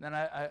 Then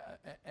I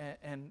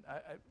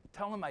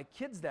telling my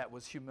kids that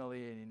was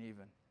humiliating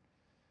even.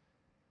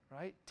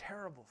 Right?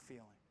 Terrible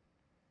feeling.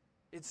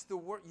 It's the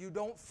work. You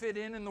don't fit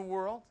in the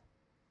world.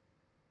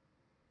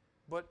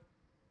 But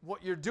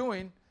what you're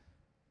doing,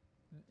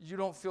 you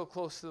don't feel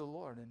close to the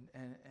Lord.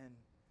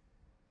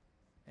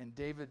 And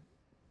David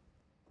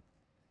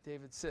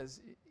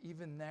says,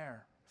 even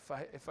there,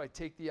 if I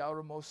take the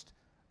outermost,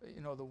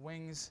 the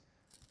wings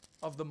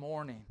of the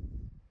morning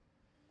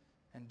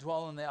and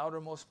dwell in the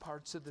outermost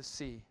parts of the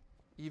sea,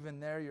 even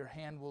there your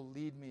hand will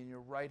lead me and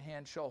your right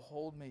hand shall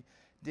hold me.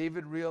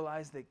 David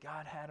realized that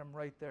God had him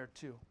right there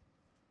too.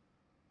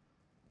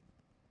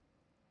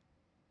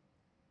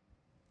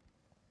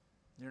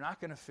 You're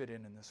not going to fit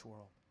in this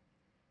world.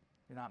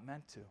 You're not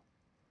meant to.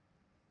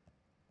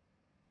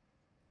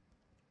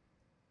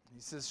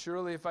 He says,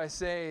 surely if I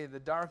say the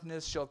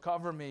darkness shall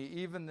cover me,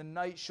 even the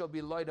night shall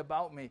be light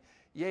about me.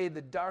 Yea,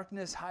 the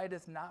darkness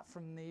hideth not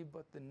from thee,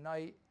 but the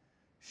night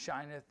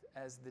shineth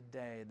as the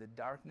day. The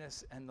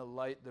darkness and the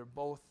light, they're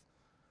both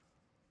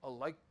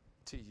alike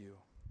to you.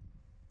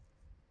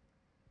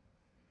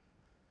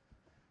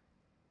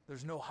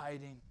 There's no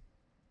hiding.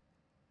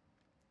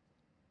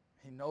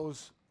 He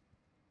knows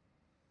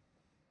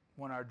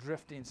when our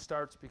drifting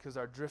starts, because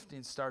our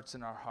drifting starts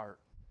in our heart.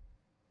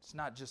 It's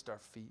not just our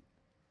feet.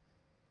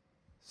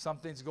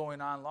 Something's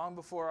going on long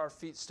before our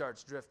feet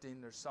starts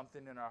drifting. There's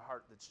something in our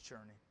heart that's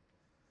churning,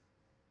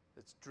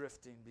 that's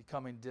drifting,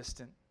 becoming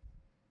distant.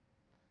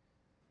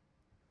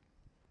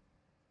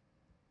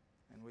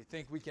 And we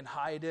think we can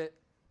hide it,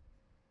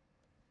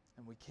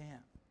 and we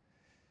can't.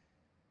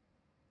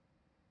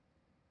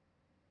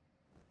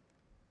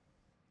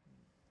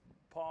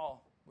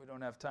 Paul, we don't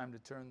have time to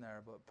turn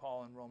there, but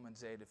Paul in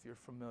Romans 8, if you're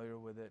familiar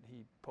with it,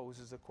 he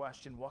poses a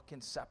question, what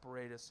can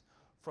separate us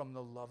from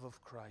the love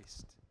of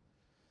Christ?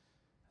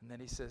 And then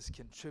he says,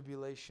 can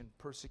tribulation,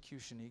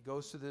 persecution. He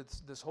goes through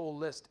this whole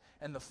list.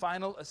 And the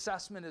final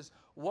assessment is,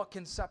 what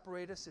can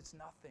separate us? It's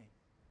nothing.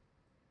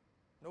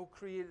 No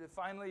created.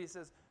 Finally, he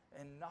says,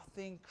 and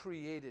nothing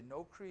created,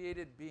 no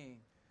created being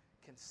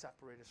can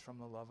separate us from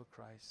the love of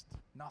Christ.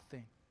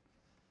 Nothing.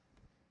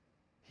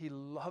 He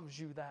loves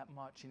you that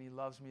much, and he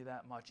loves me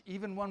that much.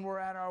 Even when we're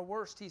at our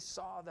worst, he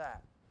saw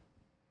that.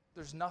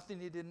 There's nothing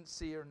he didn't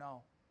see or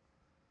know.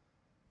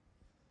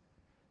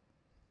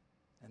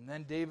 And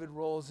then David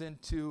rolls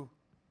into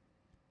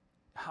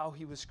how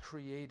he was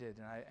created.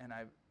 And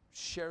I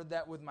shared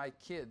that with my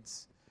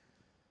kids.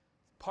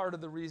 Part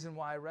of the reason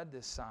why I read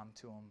this psalm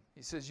to them.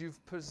 He says,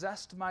 you've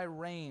possessed my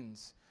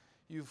reins.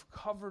 You've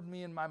covered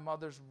me in my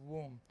mother's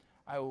womb.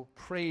 I will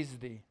praise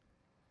thee.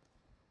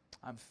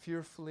 I'm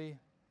fearfully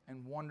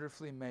and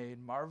wonderfully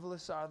made.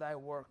 Marvelous are thy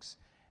works,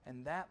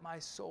 and that my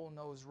soul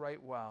knows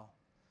right well.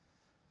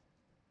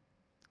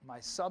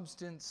 My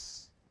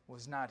substance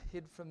was not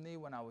hid from thee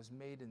when I was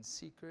made in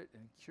secret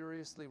and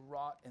curiously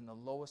wrought in the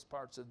lowest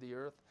parts of the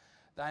earth.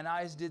 Thine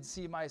eyes did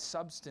see my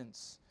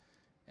substance,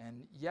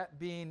 and yet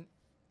being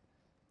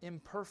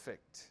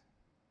imperfect.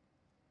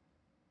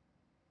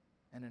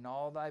 And in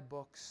all thy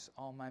books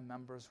all my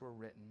members were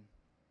written,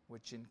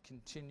 which in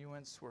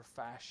continuance were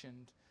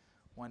fashioned,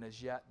 when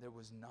as yet there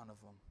was none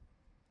of them.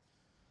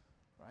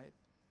 Right?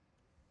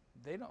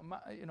 They don't,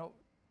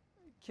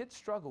 kids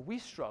struggle. We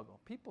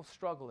struggle. People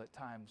struggle at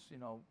times,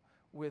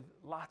 with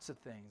lots of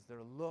things.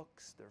 Their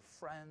looks, their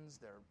friends,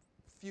 their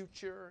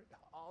future,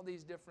 all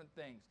these different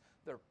things.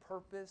 Their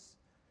purpose.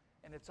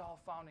 And it's all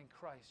found in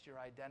Christ, your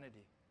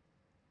identity.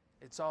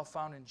 It's all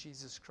found in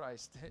Jesus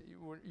Christ.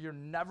 You're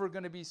never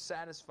going to be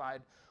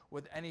satisfied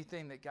with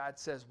anything that God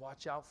says,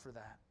 watch out for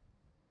that.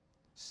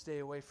 Stay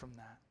away from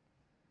that.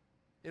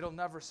 It'll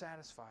never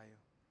satisfy you.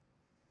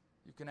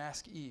 You can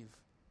ask Eve.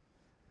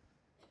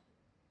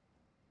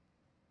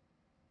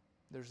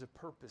 There's a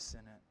purpose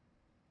in it.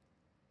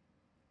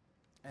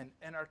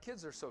 And our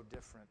kids are so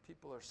different.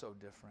 People are so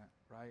different,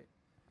 right?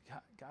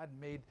 God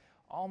made,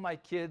 all my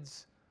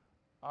kids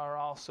are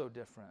all so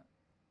different.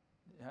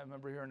 I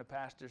remember hearing a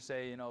pastor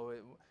say,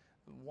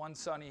 one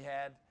son he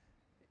had,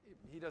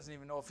 he doesn't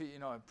even know if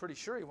I'm pretty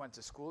sure he went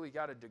to school. He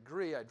got a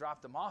degree. I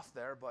dropped him off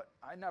there, but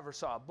I never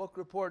saw a book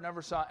report,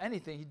 never saw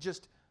anything. He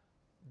just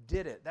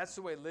did it. That's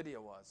the way Lydia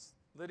was.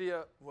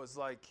 Lydia was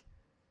like,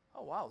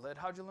 oh, wow, Lyd,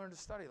 how'd you learn to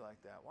study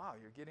like that? Wow,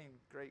 you're getting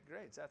great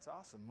grades. That's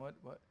awesome.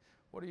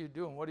 What are you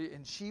doing?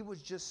 And she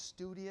was just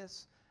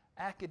studious,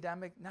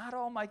 academic. Not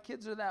all my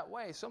kids are that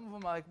way. Some of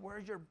them are like,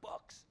 where's your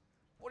books?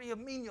 What do you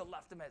mean you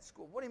left them at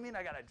school? What do you mean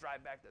I got to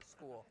drive back to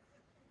school?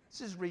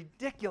 This is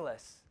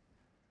ridiculous,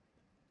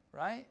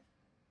 right?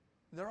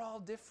 They're all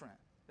different.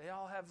 They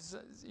all have,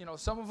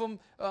 some of them,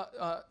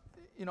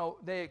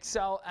 they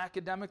excel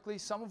academically.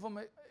 Some of them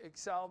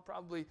excel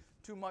probably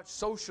too much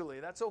socially.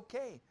 That's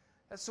okay.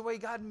 That's the way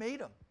God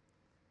made them.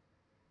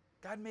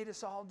 God made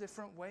us all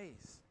different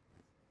ways.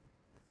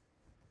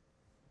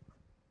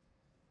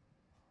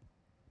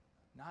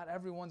 Not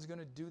everyone's going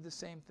to do the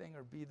same thing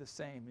or be the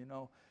same.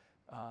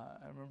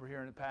 I remember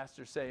hearing a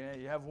pastor say,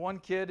 you have one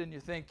kid and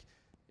you think,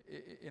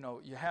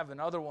 you have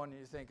another one and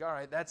you think, all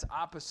right, that's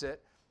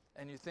opposite.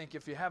 And you think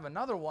if you have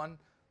another one,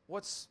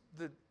 what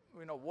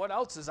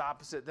else is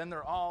opposite? Then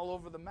they're all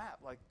over the map.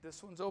 Like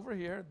this one's over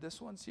here, this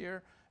one's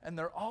here, and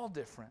they're all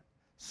different.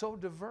 So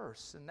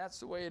diverse. And that's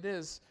the way it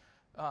is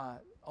a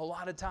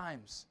lot of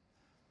times.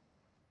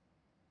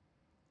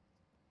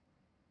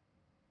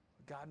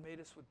 God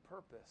made us with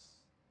purpose.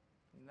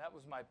 And that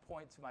was my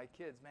point to my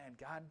kids. Man,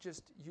 God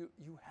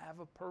you have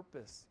a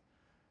purpose.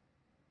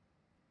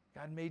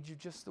 God made you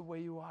just the way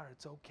you are.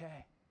 It's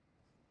okay.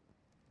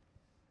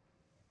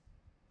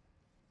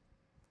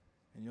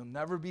 And you'll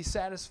never be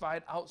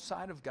satisfied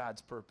outside of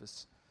God's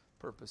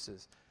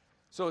purposes.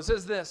 So it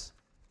says this,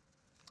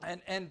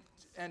 and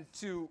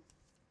to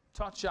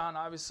touch on,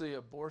 obviously,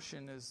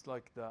 abortion is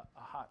like a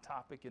hot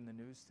topic in the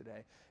news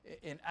today.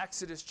 In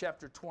Exodus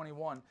chapter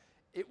 21,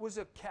 it was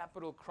a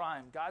capital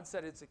crime. God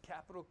said it's a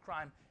capital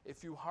crime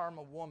if you harm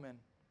a woman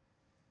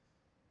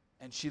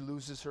and she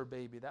loses her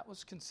baby. That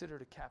was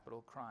considered a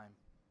capital crime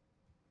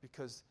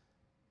because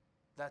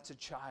that's a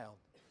child.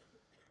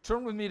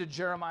 Turn with me to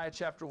Jeremiah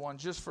chapter 1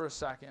 just for a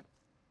second.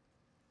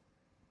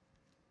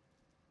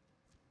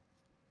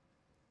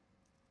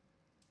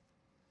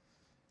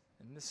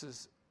 And this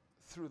is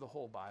through the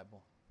whole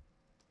Bible.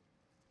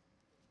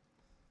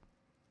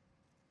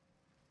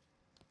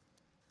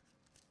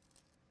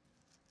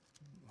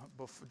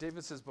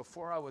 David says,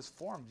 before I was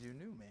formed, you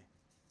knew me.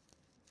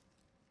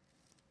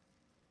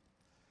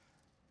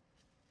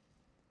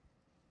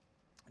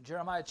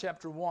 Jeremiah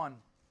chapter 1.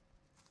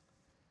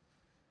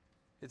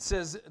 It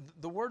says,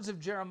 the words of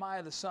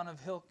Jeremiah, the son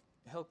of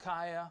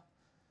Hilkiah,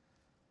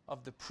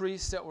 of the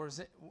priests that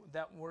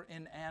were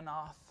in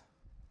Anath,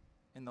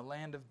 in the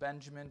land of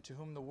Benjamin, to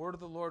whom the word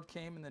of the Lord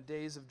came in the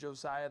days of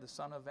Josiah, the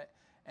son of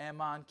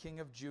Ammon, king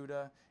of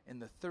Judah, in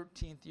the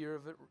 13th year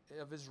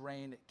of his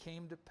reign. It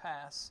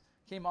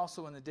came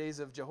also in the days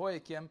of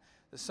Jehoiakim,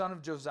 the son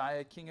of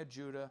Josiah, king of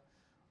Judah,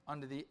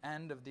 unto the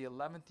end of the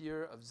 11th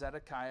year of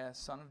Zedekiah,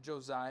 son of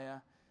Josiah,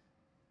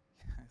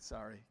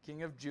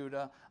 king of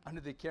Judah, unto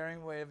the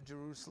carrying away of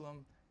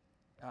Jerusalem,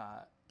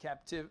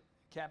 captive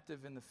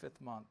in the 5th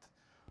month.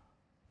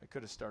 I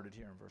could have started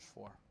here in verse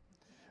 4.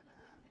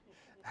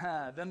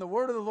 Then the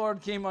word of the Lord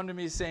came unto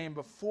me, saying,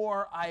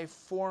 before I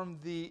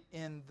formed thee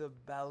in the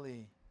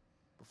belly,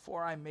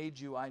 before I made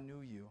you, I knew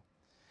you.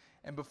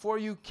 And before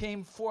you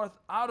came forth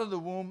out of the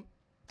womb,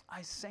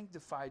 I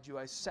sanctified you,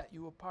 I set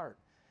you apart.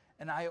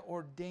 And I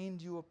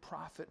ordained you a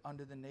prophet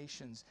unto the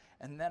nations.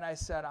 And then I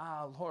said,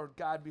 Lord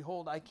God,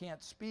 behold, I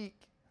can't speak.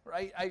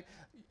 Right?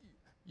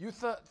 You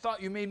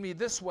thought you made me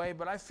this way,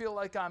 but I feel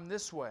like I'm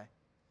this way.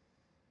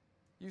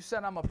 You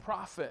said I'm a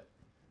prophet,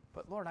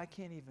 but Lord, I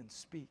can't even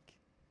speak.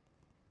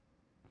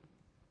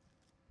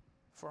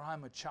 For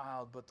I'm a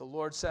child. But the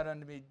Lord said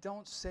unto me,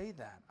 don't say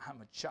that,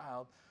 I'm a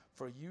child,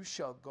 for you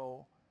shall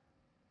go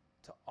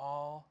to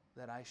all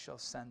that I shall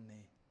send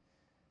thee.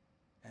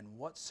 And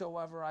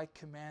whatsoever I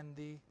command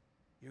thee,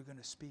 you're going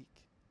to speak.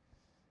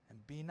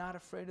 And be not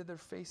afraid of their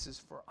faces,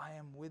 for I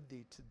am with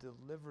thee to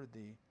deliver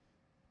thee,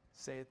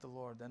 saith the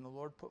Lord. Then the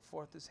Lord put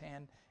forth his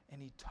hand,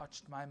 and he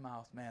touched my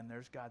mouth. Man,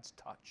 there's God's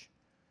touch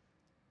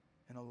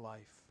in a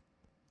life.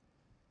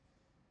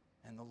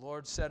 And the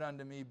Lord said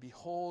unto me,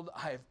 behold,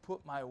 I have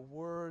put my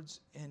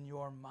words in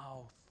your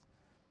mouth.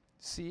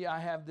 See, I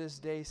have this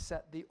day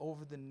set thee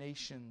over the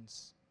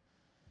nations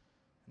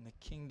and the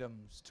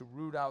kingdoms, to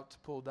root out, to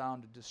pull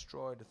down, to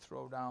destroy, to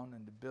throw down,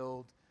 and to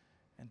build,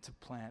 and to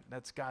plant.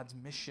 That's God's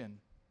mission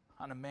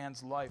on a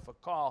man's life, a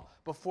call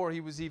before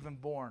he was even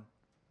born.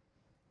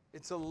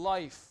 It's a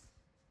life.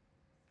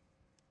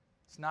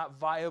 It's not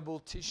viable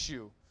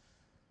tissue.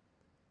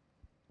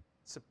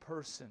 It's a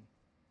person.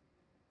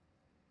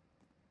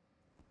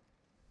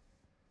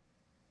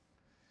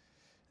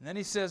 And then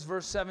he says,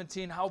 verse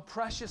 17, how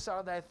precious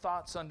are thy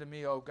thoughts unto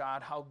me, O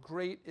God, how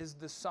great is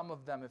the sum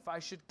of them. If I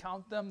should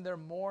count them, they're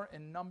more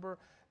in number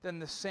than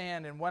the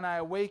sand. And when I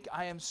awake,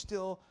 I am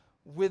still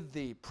with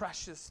thee.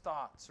 Precious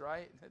thoughts,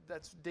 right?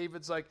 That's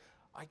David's like,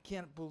 I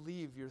can't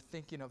believe you're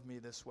thinking of me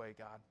this way,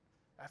 God.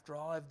 After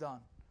all I've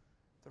done,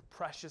 they're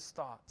precious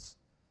thoughts,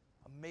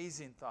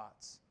 amazing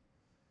thoughts.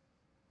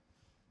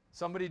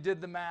 Somebody did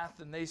the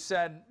math, and they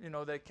said,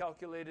 they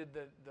calculated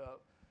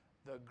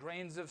the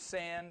grains of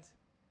sand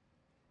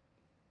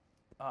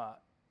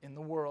in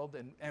the world.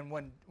 And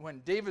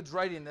when David's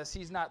writing this,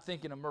 he's not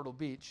thinking of Myrtle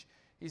Beach.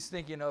 He's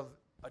thinking of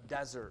a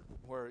desert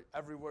where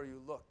everywhere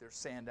you look, there's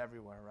sand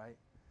everywhere, right?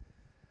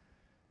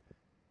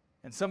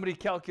 And somebody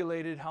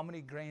calculated how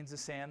many grains of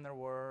sand there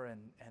were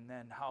and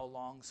then how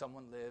long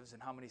someone lives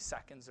and how many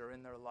seconds are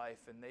in their life.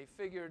 And they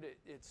figured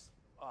it's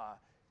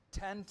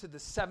 10 to the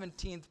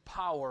 17th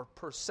power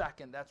per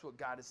second. That's what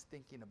God is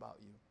thinking about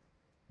you.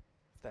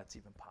 If that's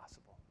even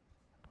possible.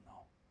 I don't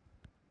know.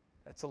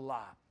 That's a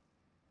lot.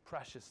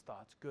 Precious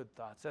thoughts, good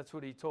thoughts. That's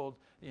what he told,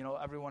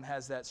 everyone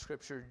has that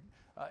scripture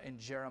in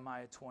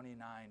Jeremiah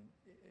 29.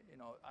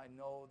 I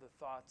know the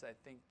thoughts I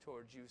think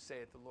towards you,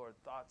 saith the Lord,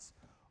 thoughts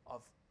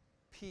of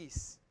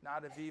peace,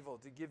 not of evil,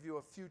 to give you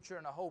a future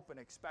and a hope and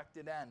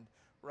expected end,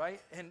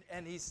 right?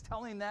 And he's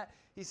telling that,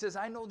 he says,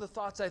 I know the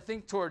thoughts I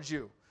think towards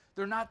you.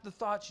 They're not the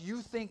thoughts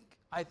you think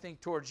I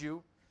think towards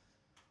you,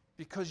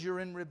 because you're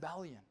in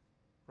rebellion,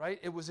 right?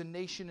 It was a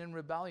nation in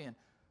rebellion.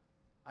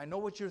 I know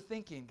what you're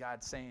thinking,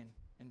 God's saying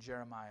in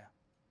Jeremiah.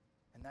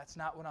 And that's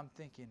not what I'm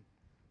thinking.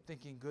 I'm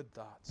thinking good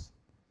thoughts.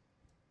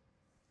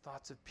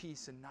 Thoughts of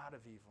peace and not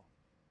of evil.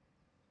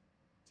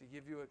 To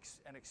give you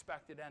an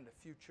expected end,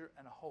 a future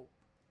and a hope.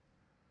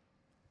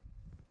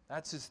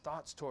 That's his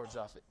thoughts towards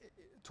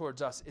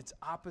us. It's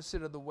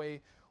opposite of the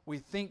way we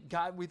think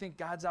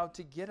God's out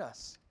to get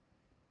us.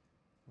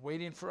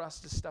 Waiting for us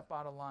to step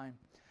out of line.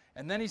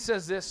 And then he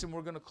says this, and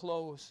we're going to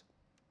close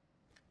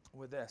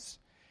with this.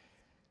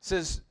 It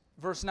says,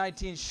 verse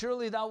 19,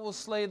 surely thou wilt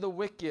slay the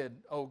wicked,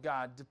 O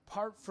God.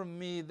 Depart from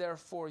me,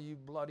 therefore, you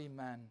bloody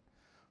men.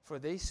 For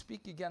they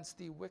speak against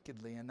thee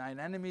wickedly, and thine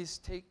enemies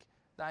take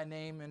thy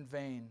name in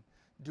vain.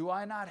 Do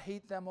I not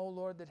hate them, O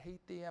Lord, that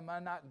hate thee? Am I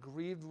not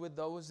grieved with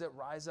those that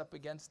rise up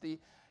against thee?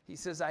 He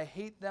says, I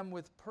hate them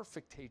with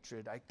perfect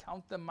hatred. I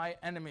count them my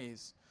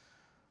enemies.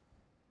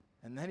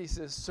 And then he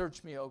says,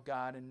 search me, O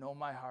God, and know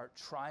my heart.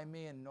 Try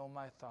me and know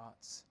my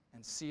thoughts,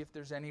 and see if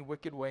there's any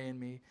wicked way in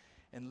me,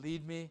 and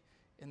lead me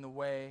in the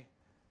way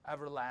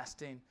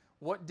everlasting.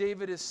 What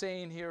David is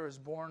saying here is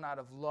born out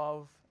of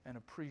love and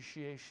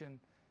appreciation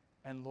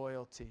and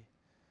loyalty.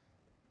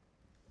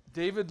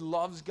 David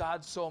loves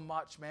God so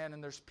much, man,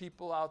 and there's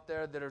people out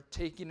there that are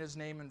taking his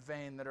name in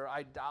vain, that are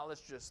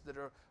idolatrous, that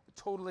are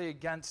totally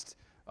against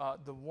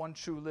the one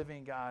true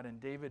living God, and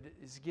David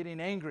is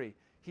getting angry.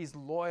 He's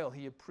loyal.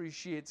 He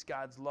appreciates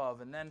God's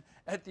love. And then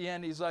at the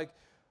end, he's like,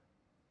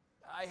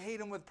 I hate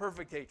him with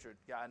perfect hatred,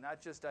 God.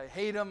 Not just I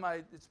hate him,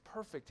 it's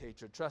perfect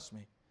hatred. Trust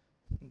me.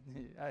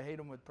 I hate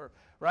him with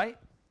right?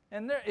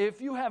 And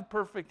if you have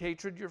perfect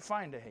hatred, you're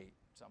fine to hate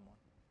someone.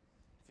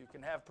 If you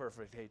can have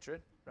perfect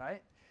hatred,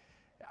 right?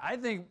 I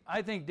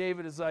think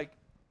David is like,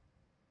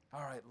 all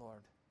right,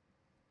 Lord,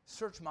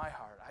 search my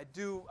heart.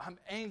 I'm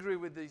angry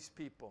with these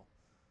people.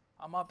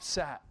 I'm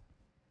upset.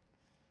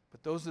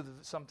 But those are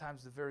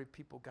sometimes the very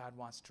people God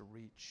wants to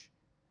reach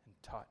and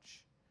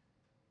touch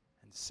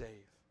and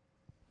save.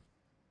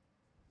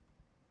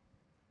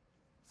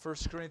 1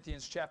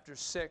 Corinthians chapter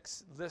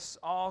 6 lists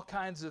all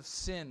kinds of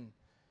sin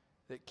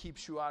that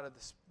keeps you out of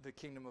the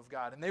kingdom of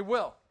God. And they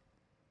will,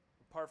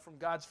 apart from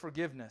God's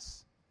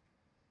forgiveness.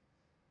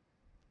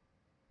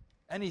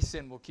 Any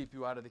sin will keep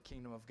you out of the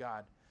kingdom of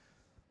God.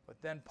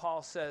 But then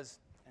Paul says,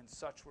 and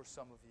such were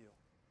some of you.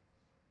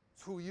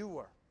 It's who you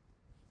were.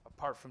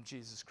 Apart from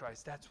Jesus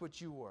Christ. That's what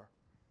you were.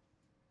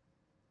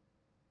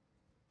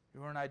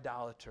 You were an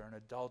idolater, an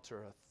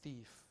adulterer, a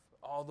thief,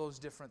 all those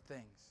different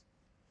things.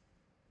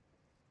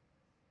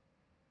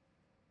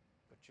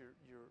 But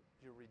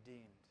you're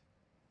redeemed.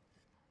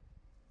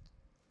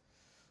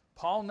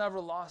 Paul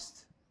never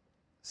lost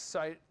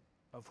sight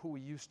of who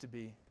he used to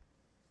be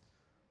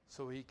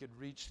so he could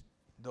reach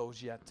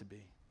those yet to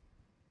be.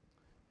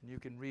 And you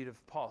can read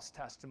of Paul's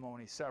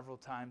testimony several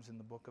times in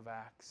the book of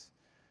Acts,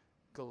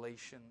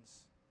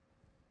 Galatians,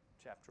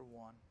 chapter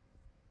 1.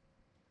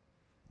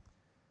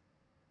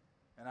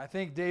 And I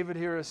think David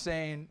here is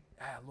saying,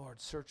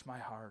 Lord, search my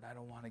heart. I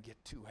don't want to get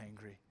too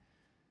angry.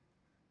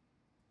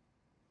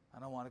 I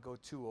don't want to go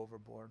too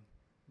overboard.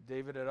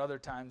 David at other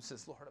times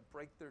says, Lord,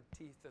 break their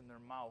teeth in their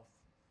mouth.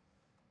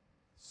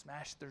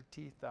 Smash their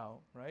teeth out,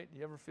 right? Do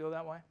you ever feel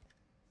that way?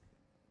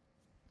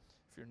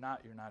 If you're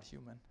not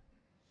human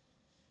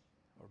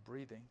or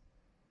breathing.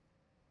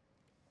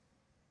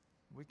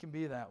 We can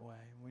be that way.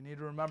 We need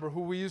to remember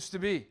who we used to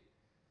be.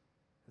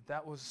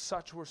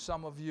 Such were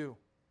some of you.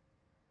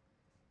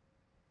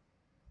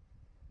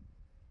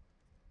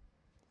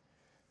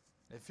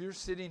 If you're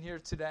sitting here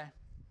today,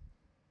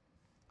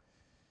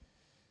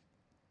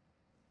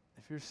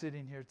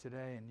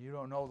 and you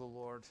don't know the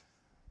Lord,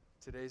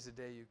 today's the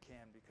day you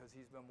can, because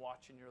he's been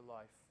watching your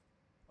life,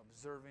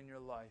 observing your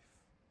life.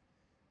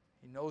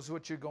 He knows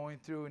what you're going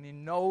through, and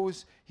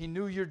he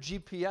knew your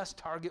GPS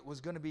target was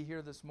going to be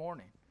here this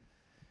morning.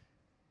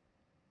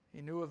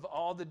 He knew of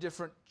all the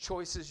different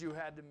choices you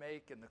had to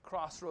make and the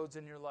crossroads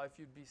in your life,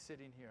 you'd be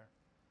sitting here.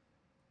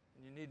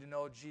 And you need to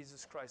know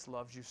Jesus Christ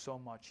loves you so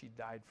much, he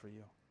died for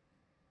you.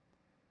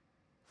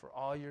 For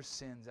all your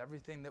sins,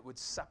 everything that would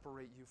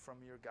separate you from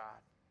your God.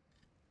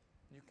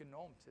 You can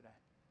know him today.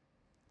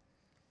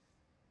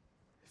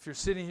 If you're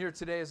sitting here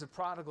today as a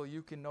prodigal,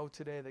 you can know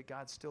today that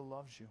God still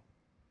loves you.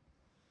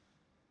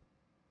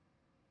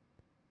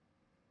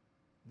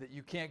 That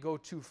you can't go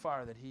too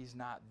far, that he's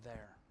not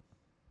there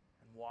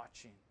and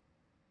watching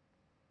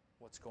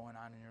what's going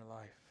on in your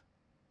life.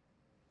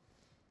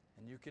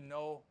 And you can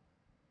know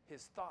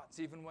his thoughts,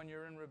 even when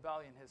you're in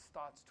rebellion, his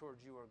thoughts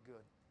towards you are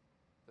good.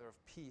 They're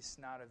of peace,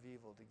 not of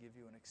evil, to give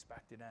you an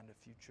expected end, a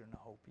future, and a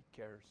hope. He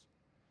cares.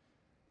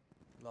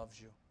 He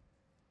loves you.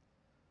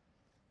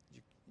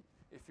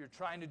 If you're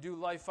trying to do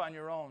life on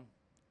your own,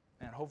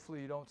 and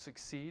hopefully you don't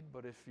succeed,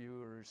 but if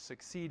you're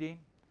succeeding,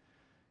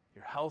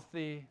 you're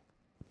healthy,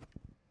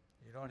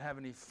 you don't have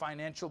any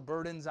financial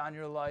burdens on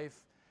your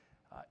life,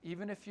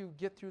 Even if you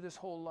get through this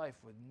whole life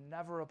with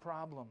never a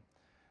problem,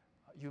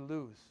 you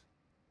lose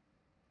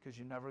because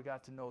you never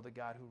got to know the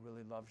God who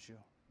really loves you,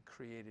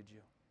 created you.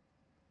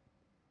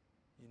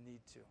 You need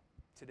to.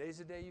 Today's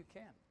the day you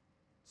can.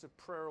 It's a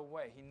prayer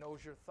away. He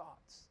knows your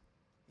thoughts.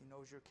 He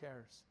knows your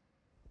cares.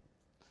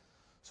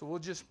 So we'll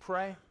just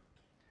pray.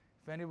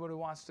 If anybody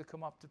wants to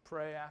come up to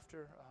pray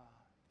after,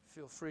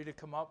 feel free to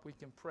come up. We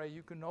can pray.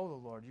 You can know the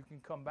Lord. You can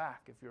come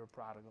back if you're a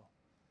prodigal.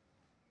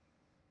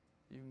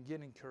 You can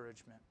get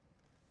encouragement.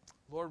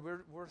 Lord,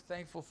 we're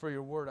thankful for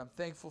your word. I'm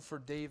thankful for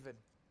David.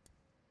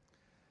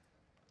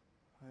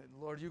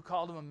 Lord, you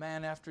called him a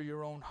man after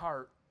your own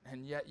heart,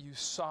 and yet you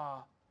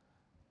saw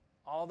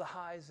all the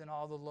highs and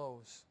all the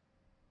lows.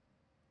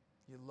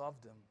 You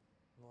loved him.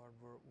 Lord,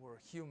 we're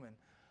human.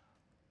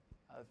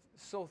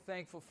 So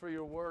thankful for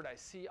your word. I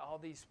see all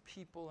these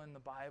people in the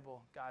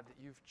Bible, God, that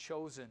you've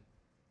chosen.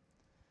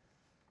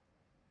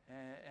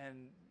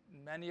 And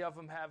many of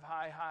them have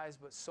high highs,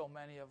 but so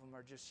many of them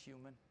are just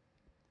human.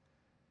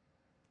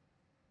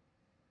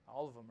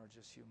 All of them are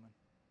just human.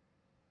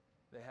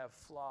 They have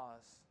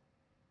flaws.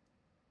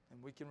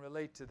 And we can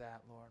relate to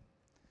that, Lord.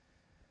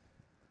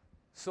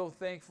 So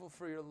thankful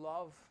for your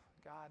love,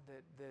 God,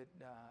 that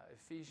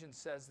Ephesians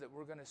says that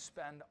we're going to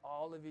spend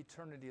all of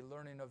eternity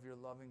learning of your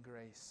loving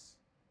grace,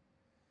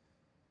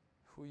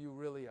 who you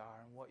really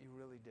are and what you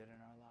really did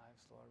in our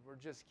lives, Lord. We're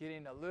just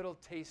getting a little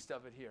taste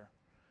of it here.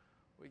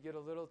 We get a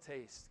little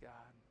taste, God.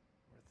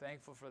 We're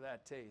thankful for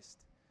that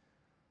taste.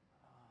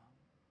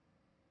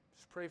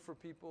 Just pray for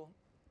people.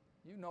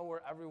 You know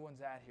where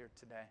everyone's at here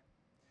today.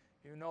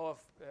 You know if,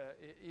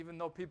 even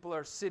though people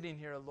are sitting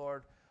here,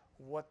 Lord,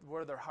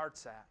 where their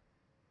heart's at.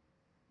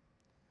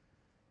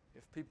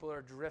 If people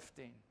are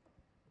drifting,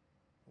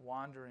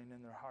 wandering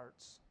in their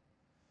hearts,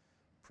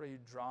 pray you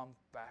draw them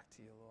back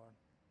to you, Lord.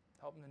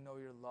 Help them to know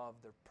your love,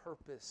 their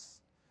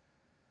purpose,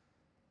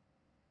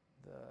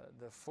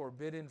 the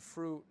forbidden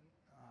fruit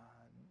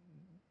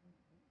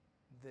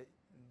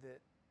that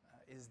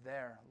is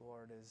there,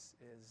 Lord, is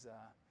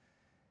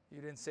you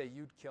didn't say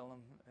you'd kill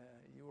them.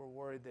 You were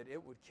worried that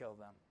it would kill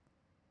them.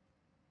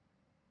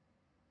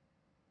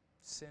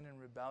 Sin and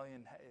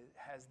rebellion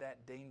has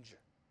that danger.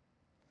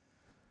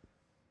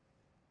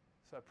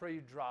 So I pray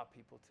you draw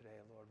people today,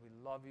 Lord. We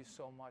love you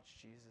so much,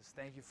 Jesus.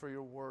 Thank you for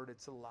your word.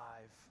 It's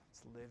alive.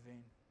 It's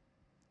living.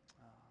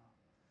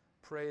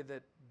 Pray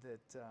that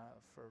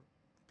for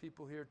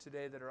people here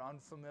today that are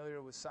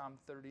unfamiliar with Psalm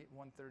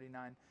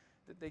 139,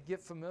 that they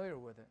get familiar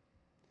with it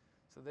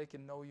so they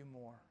can know you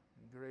more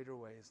in greater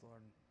ways,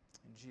 Lord.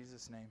 In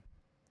Jesus' name,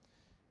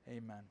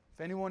 amen.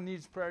 If anyone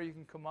needs prayer, you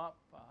can come up.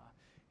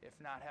 If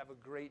not, have a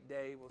great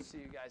day. We'll see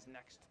you guys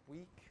next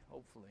week,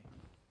 hopefully,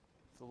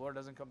 if the Lord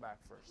doesn't come back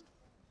first.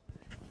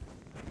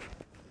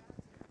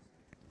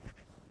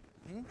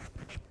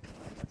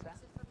 What's that?